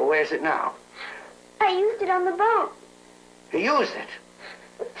 Yeah, where's it now? I used it on the boat You used it.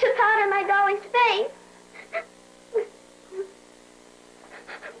 to powder my dolly's face.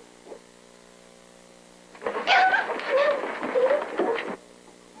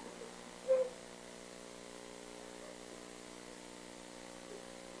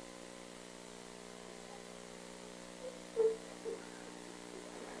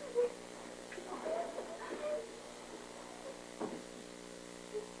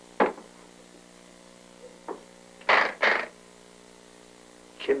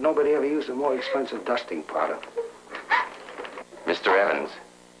 Kid, nobody ever used a more expensive dusting powder. Mr. Evans.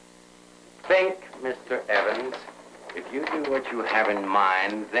 Think, Mr. Evans. If you do what you have in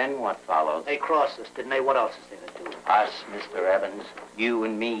mind, then what follows? They crossed us, didn't they? What else is there to do? Us, Mr. Evans. You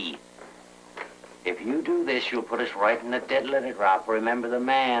and me. If you do this, you'll put us right in a dead letter drop. Remember the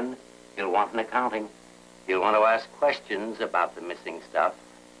man. He'll want an accounting. He'll want to ask questions about the missing stuff.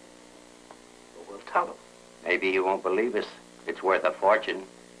 tell him. Maybe he won't believe us. It's worth a fortune.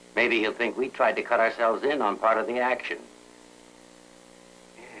 Maybe he'll think we tried to cut ourselves in on part of the action.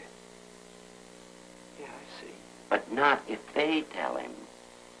 Yeah, I see. But not if they tell him.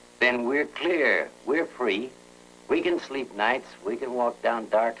 Then we're clear. We're free. We can sleep nights. We can walk down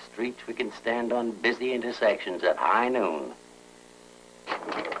dark streets. We can stand on busy intersections at high noon.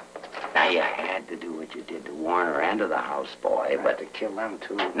 Now, you had to do what you did to Warner and to the houseboy, but... to kill them,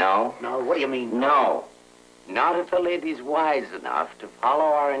 too. No. No, what do you mean? No. Not if the lady's wise enough to follow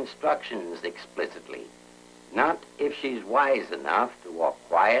our instructions explicitly. Not if she's wise enough to walk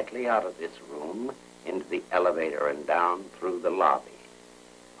quietly out of this room into the elevator and down through the lobby.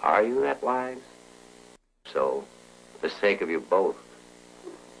 Are you that wise? So, for the sake of you both.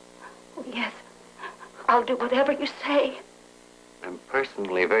 Yes. I'll do whatever you say. I'm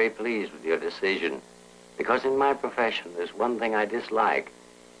personally very pleased with your decision, because in my profession there's one thing I dislike,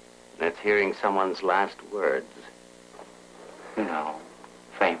 and that's hearing someone's last words. You know,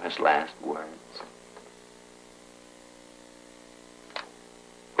 famous last words.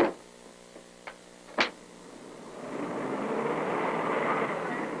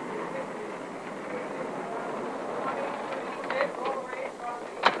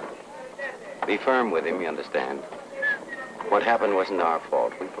 Be firm with him, you understand? What happened wasn't our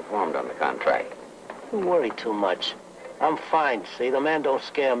fault. We performed on the contract. You worry too much. I'm fine, see? The man don't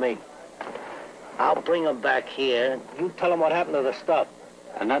scare me. I'll bring him back here. You tell him what happened to the stuff.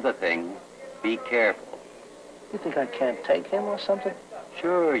 Another thing, be careful. You think I can't take him or something?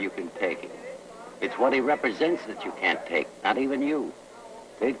 Sure, you can take him. It's what he represents that you can't take, not even you.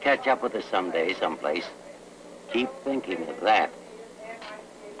 They'd catch up with us someday, someplace. Keep thinking of that.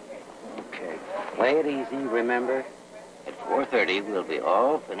 Okay. Play it easy, remember? At 4:30, we'll be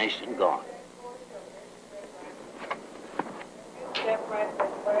all finished and gone. Step right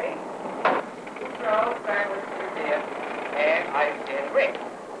this way. Control, backwards to your dear. And I stand rink.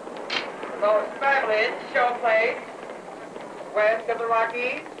 So, Spavlin, show plate. West of the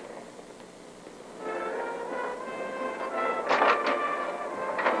Rockies.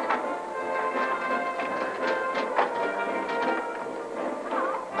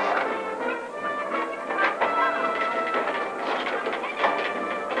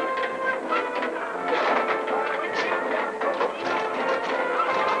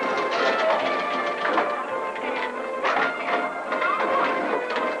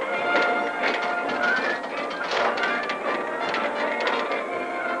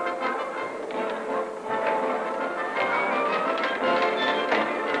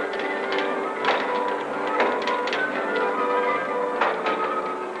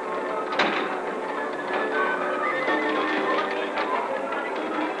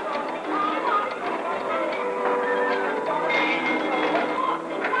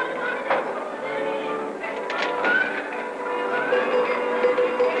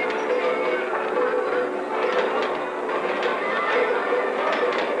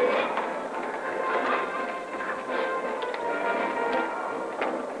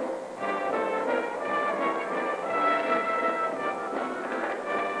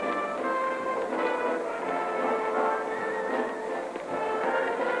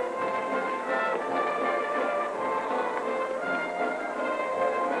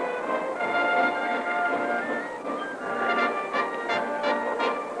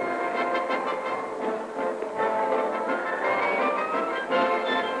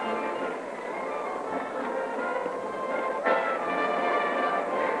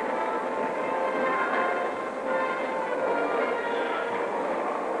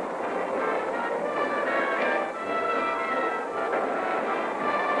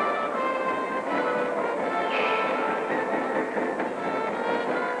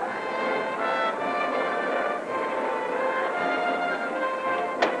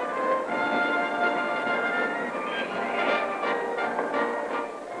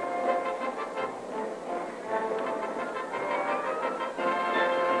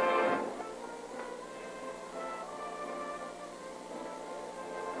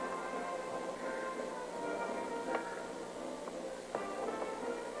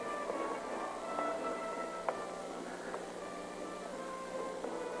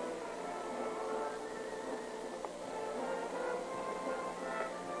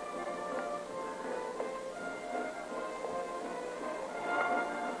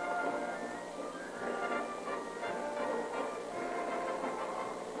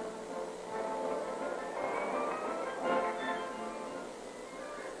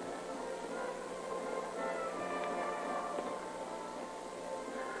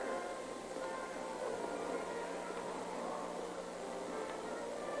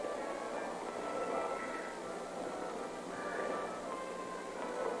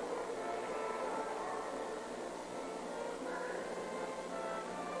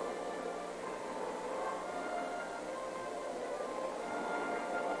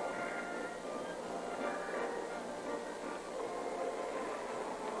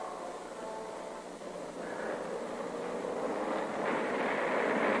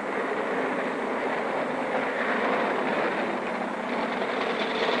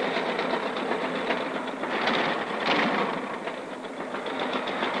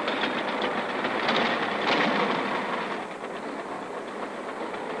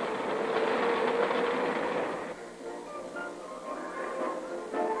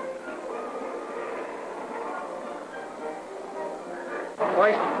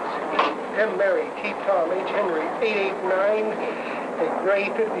 license. M. Mary, T. Tom, H. Henry, 889, a gray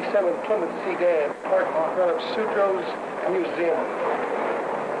 57 Plymouth sedan, parked in front of Sutro's Museum.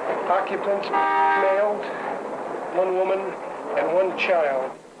 Occupants, males, one woman, and one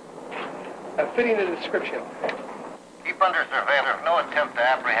child. Fitting the description. Keep under surveillance. No attempt to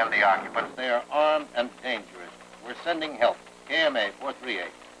apprehend the occupants. They are armed and dangerous. We're sending help. KMA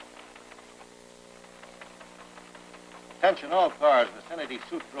 438. Attention all cars, vicinity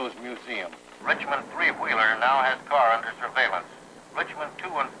Sutro's Museum. Richmond 3-wheeler now has car under surveillance. Richmond 2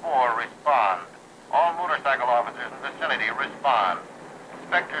 and 4 respond. All motorcycle officers in vicinity respond.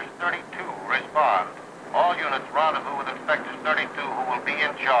 Inspectors 32 respond. All units rendezvous with Inspectors 32 who will be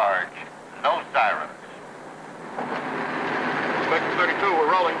in charge. No sirens. Inspector 32,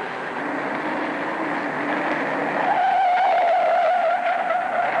 we're rolling.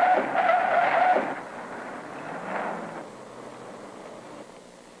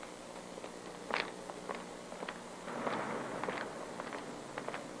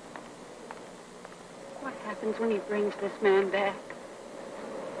 What happens when he brings this man back?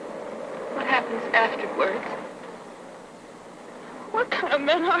 What happens afterwards? What kind of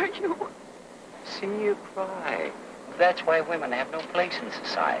men are you? See you cry. That's why women have no place in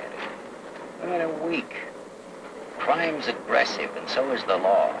society. Women are weak. Crime's aggressive, and so is the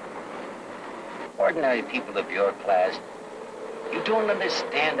law. Ordinary people of your class, you don't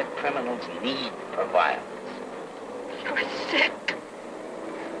understand a criminal's need for violence. You're sick.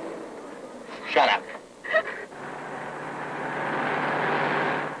 Shut up.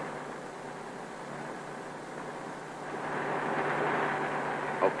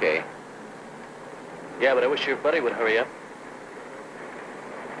 Okay. Yeah, but I wish your buddy would hurry up.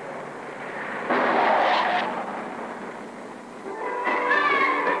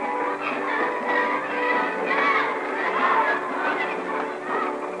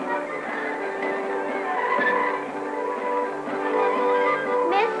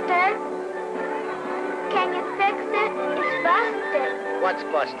 Mister, can you fix it? It's busted. What's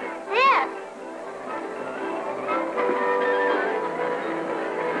busted? This.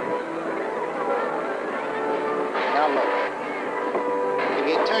 Now look. If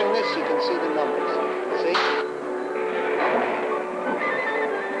you turn this, you can see the numbers. See?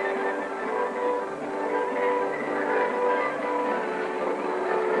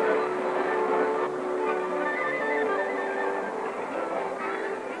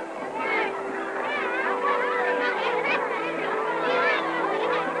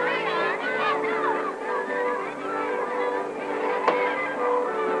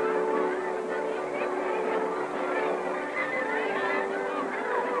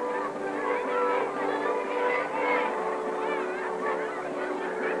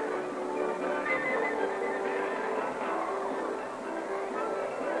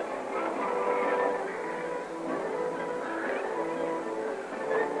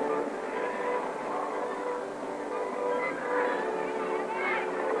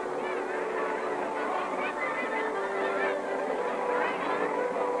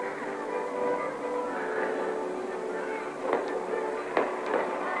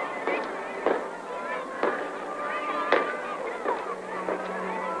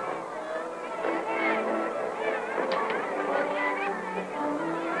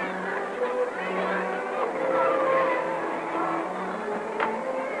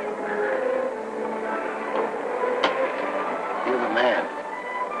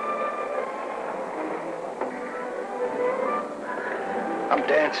 I'm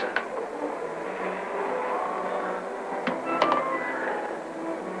dancing.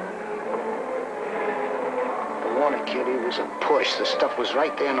 The Warner kid, he was a push. The stuff was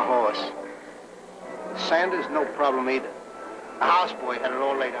right there in the horse. Sanders, no problem either. The houseboy had it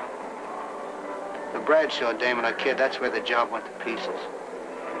all laid out. The Bradshaw dame and her kid, that's where the job went to pieces.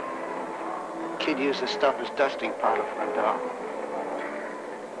 Kid used the stuff as dusting powder for a dog.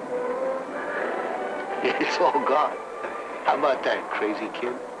 It's all gone. How about that, crazy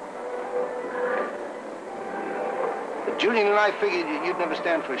kid? But Julian and I figured you'd never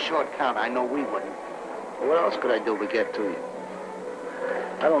stand for a short count. I know we wouldn't. But what else could I do but get to you?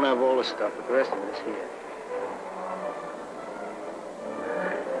 I don't have all the stuff, but the rest of it is here.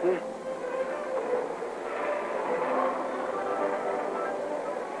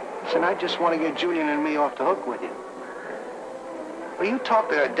 Listen, I just want to get Julian and me off the hook with you. Well, you talk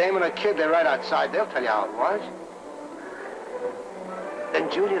to her dame and her kid, they're right outside. They'll tell you how it was. Then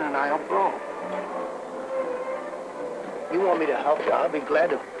Julian and I will blow. You want me to help you? I'll be glad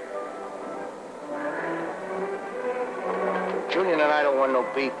to. Julian and I don't want no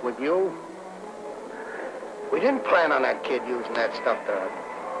beef with you. We didn't plan on that kid using that stuff to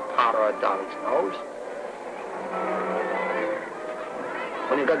powder on Dolly's nose.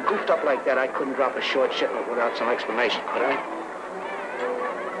 When you got goofed up like that, I couldn't drop a short shipment without some explanation, could I?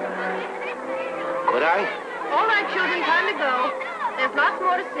 Could I? All right, children, time to go. There's lots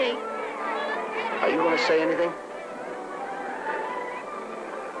more to see. Are you going to say anything?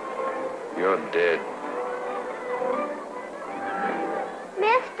 You're dead.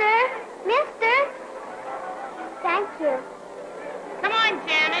 Mister. Thank you. Come on,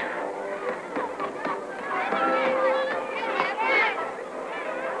 Janet.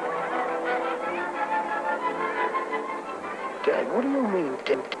 Dad, what do you mean,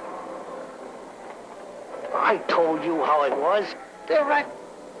 Tim? I told you how it was. They're right.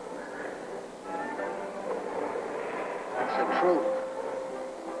 That's the truth.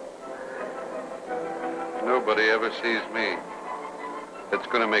 Nobody ever sees me. That's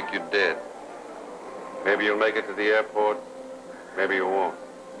gonna make you dead. Maybe you'll make it to the airport, maybe you won't.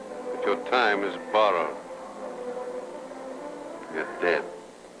 But your time is borrowed. You're dead.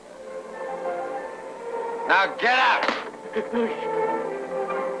 Now get out!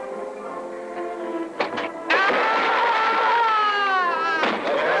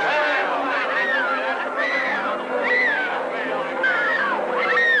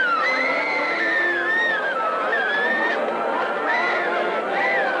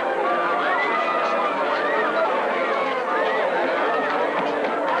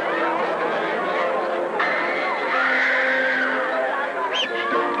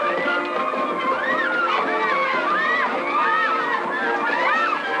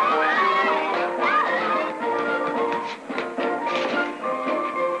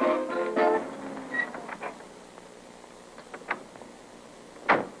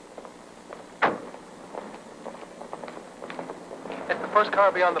 First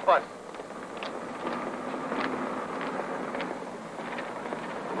car beyond the bus.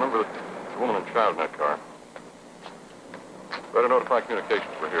 Remember the woman and child in that car. Better notify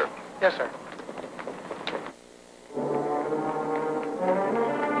communications. We're here. Yes, sir.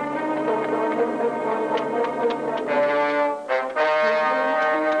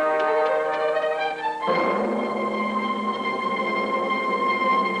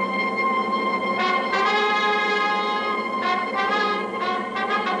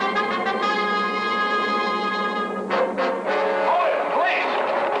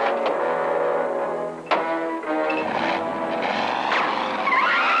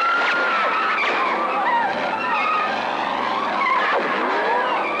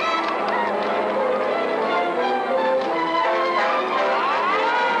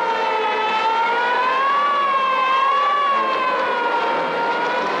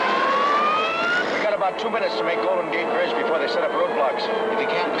 About 2 minutes to make Golden Gate Bridge before they set up roadblocks. If you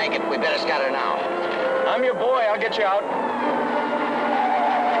can't make it, we better scatter now. I'm your boy. I'll get you out.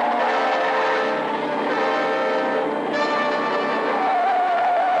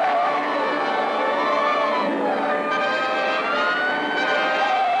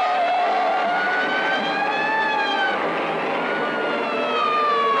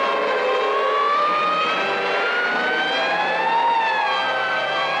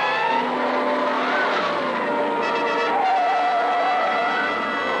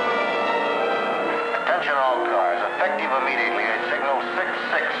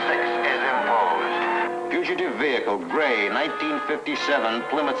 Vehicle, gray, 1957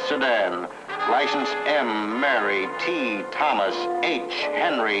 Plymouth sedan. License M. Mary T. Thomas H.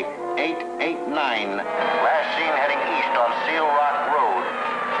 Henry 889. Last seen heading east on Seal Rock Road.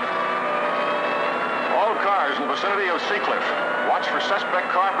 All cars in the vicinity of Seacliff. Watch for suspect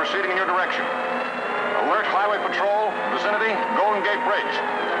car proceeding in your direction. Alert Highway Patrol, vicinity, Golden Gate Bridge.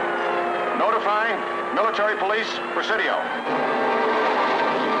 Notify Military Police, Presidio.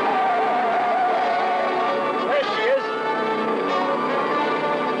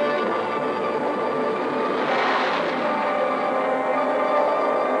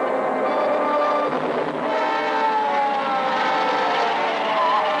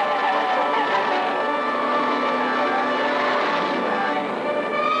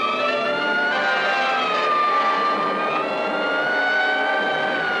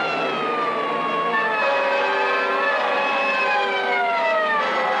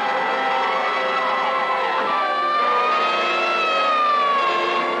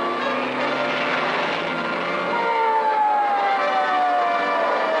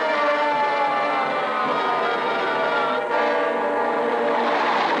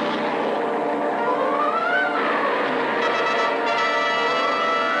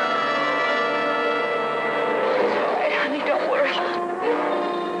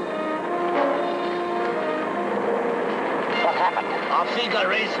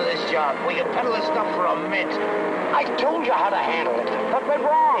 there is for this job. We can peddle this stuff for a mint. I told you how to handle it. What went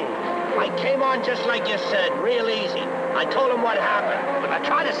wrong? I came on just like you said, real easy. I told him what happened. But I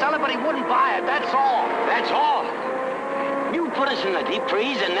tried to sell it, but he wouldn't buy it. That's all. That's all. You put us in a deep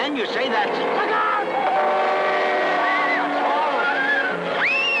freeze, and then you say that's... Look out!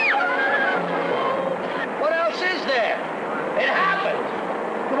 What else is there? It happened.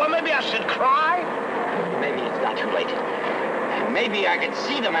 Well, maybe I should cry? Maybe it's not too late. Maybe I can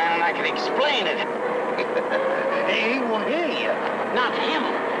see the man and I can explain it. He won't hear you. Not him.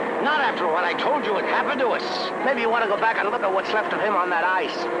 Not after what I told you had happened to us. Maybe you want to go back and look at what's left of him on that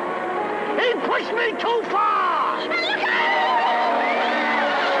ice. He pushed me too far!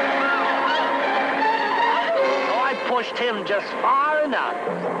 So I pushed him just far enough.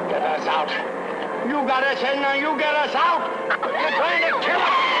 Get us out. You got us in, now you get us out. You're trying to kill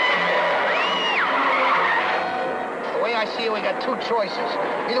us. The way I see it, we got two choices.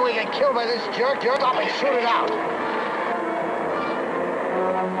 Either we get killed by this jerk, up and shoot it out.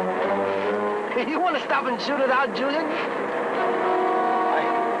 You want to stop and shoot it out, Julian?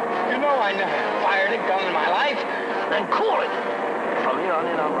 You know I never fired a gun in my life. Then cool it. From here on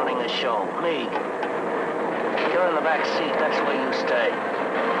in, I'm running the show. Me. You're in the back seat. That's where you stay.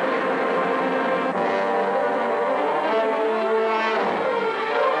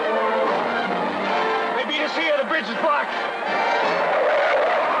 Maybe you see her, the bridge is blocked.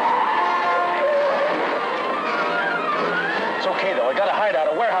 It's okay, though. I got a hideout,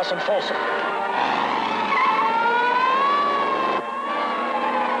 a warehouse in Folsom.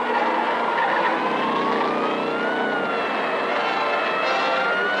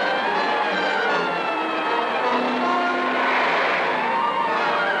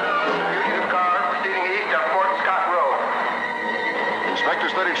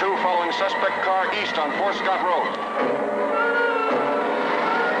 Inspectors 32 following suspect car east on Fort Scott Road.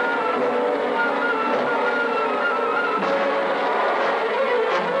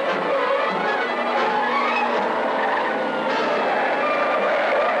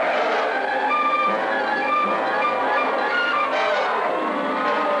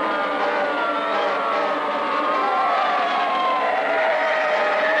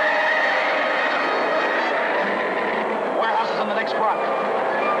 Warehouse is on the next block.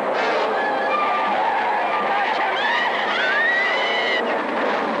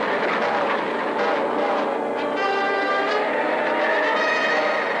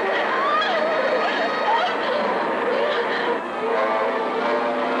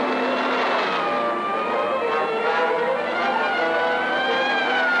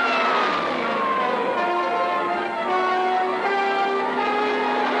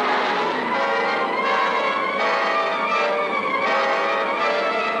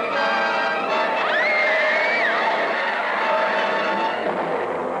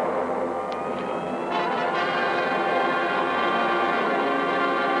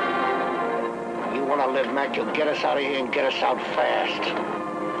 Mac, you'll get us out of here and get us out fast.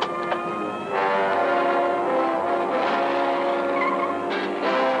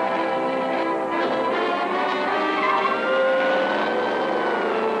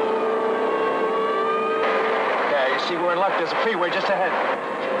 Yeah, you see, we're in luck. There's a freeway just ahead.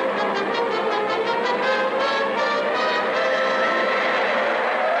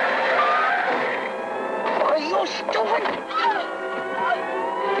 Are you stupid?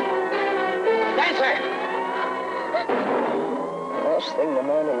 Last thing the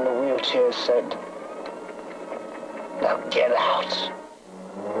man in the wheelchair said. Now get out.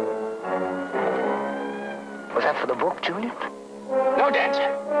 Was that for the book, Julian? No, Dancer.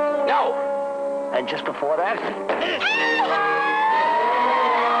 No. And just before that?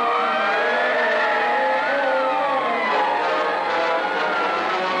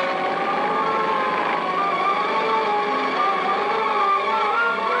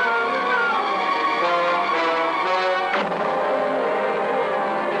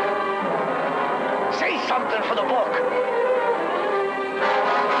 Something for the book.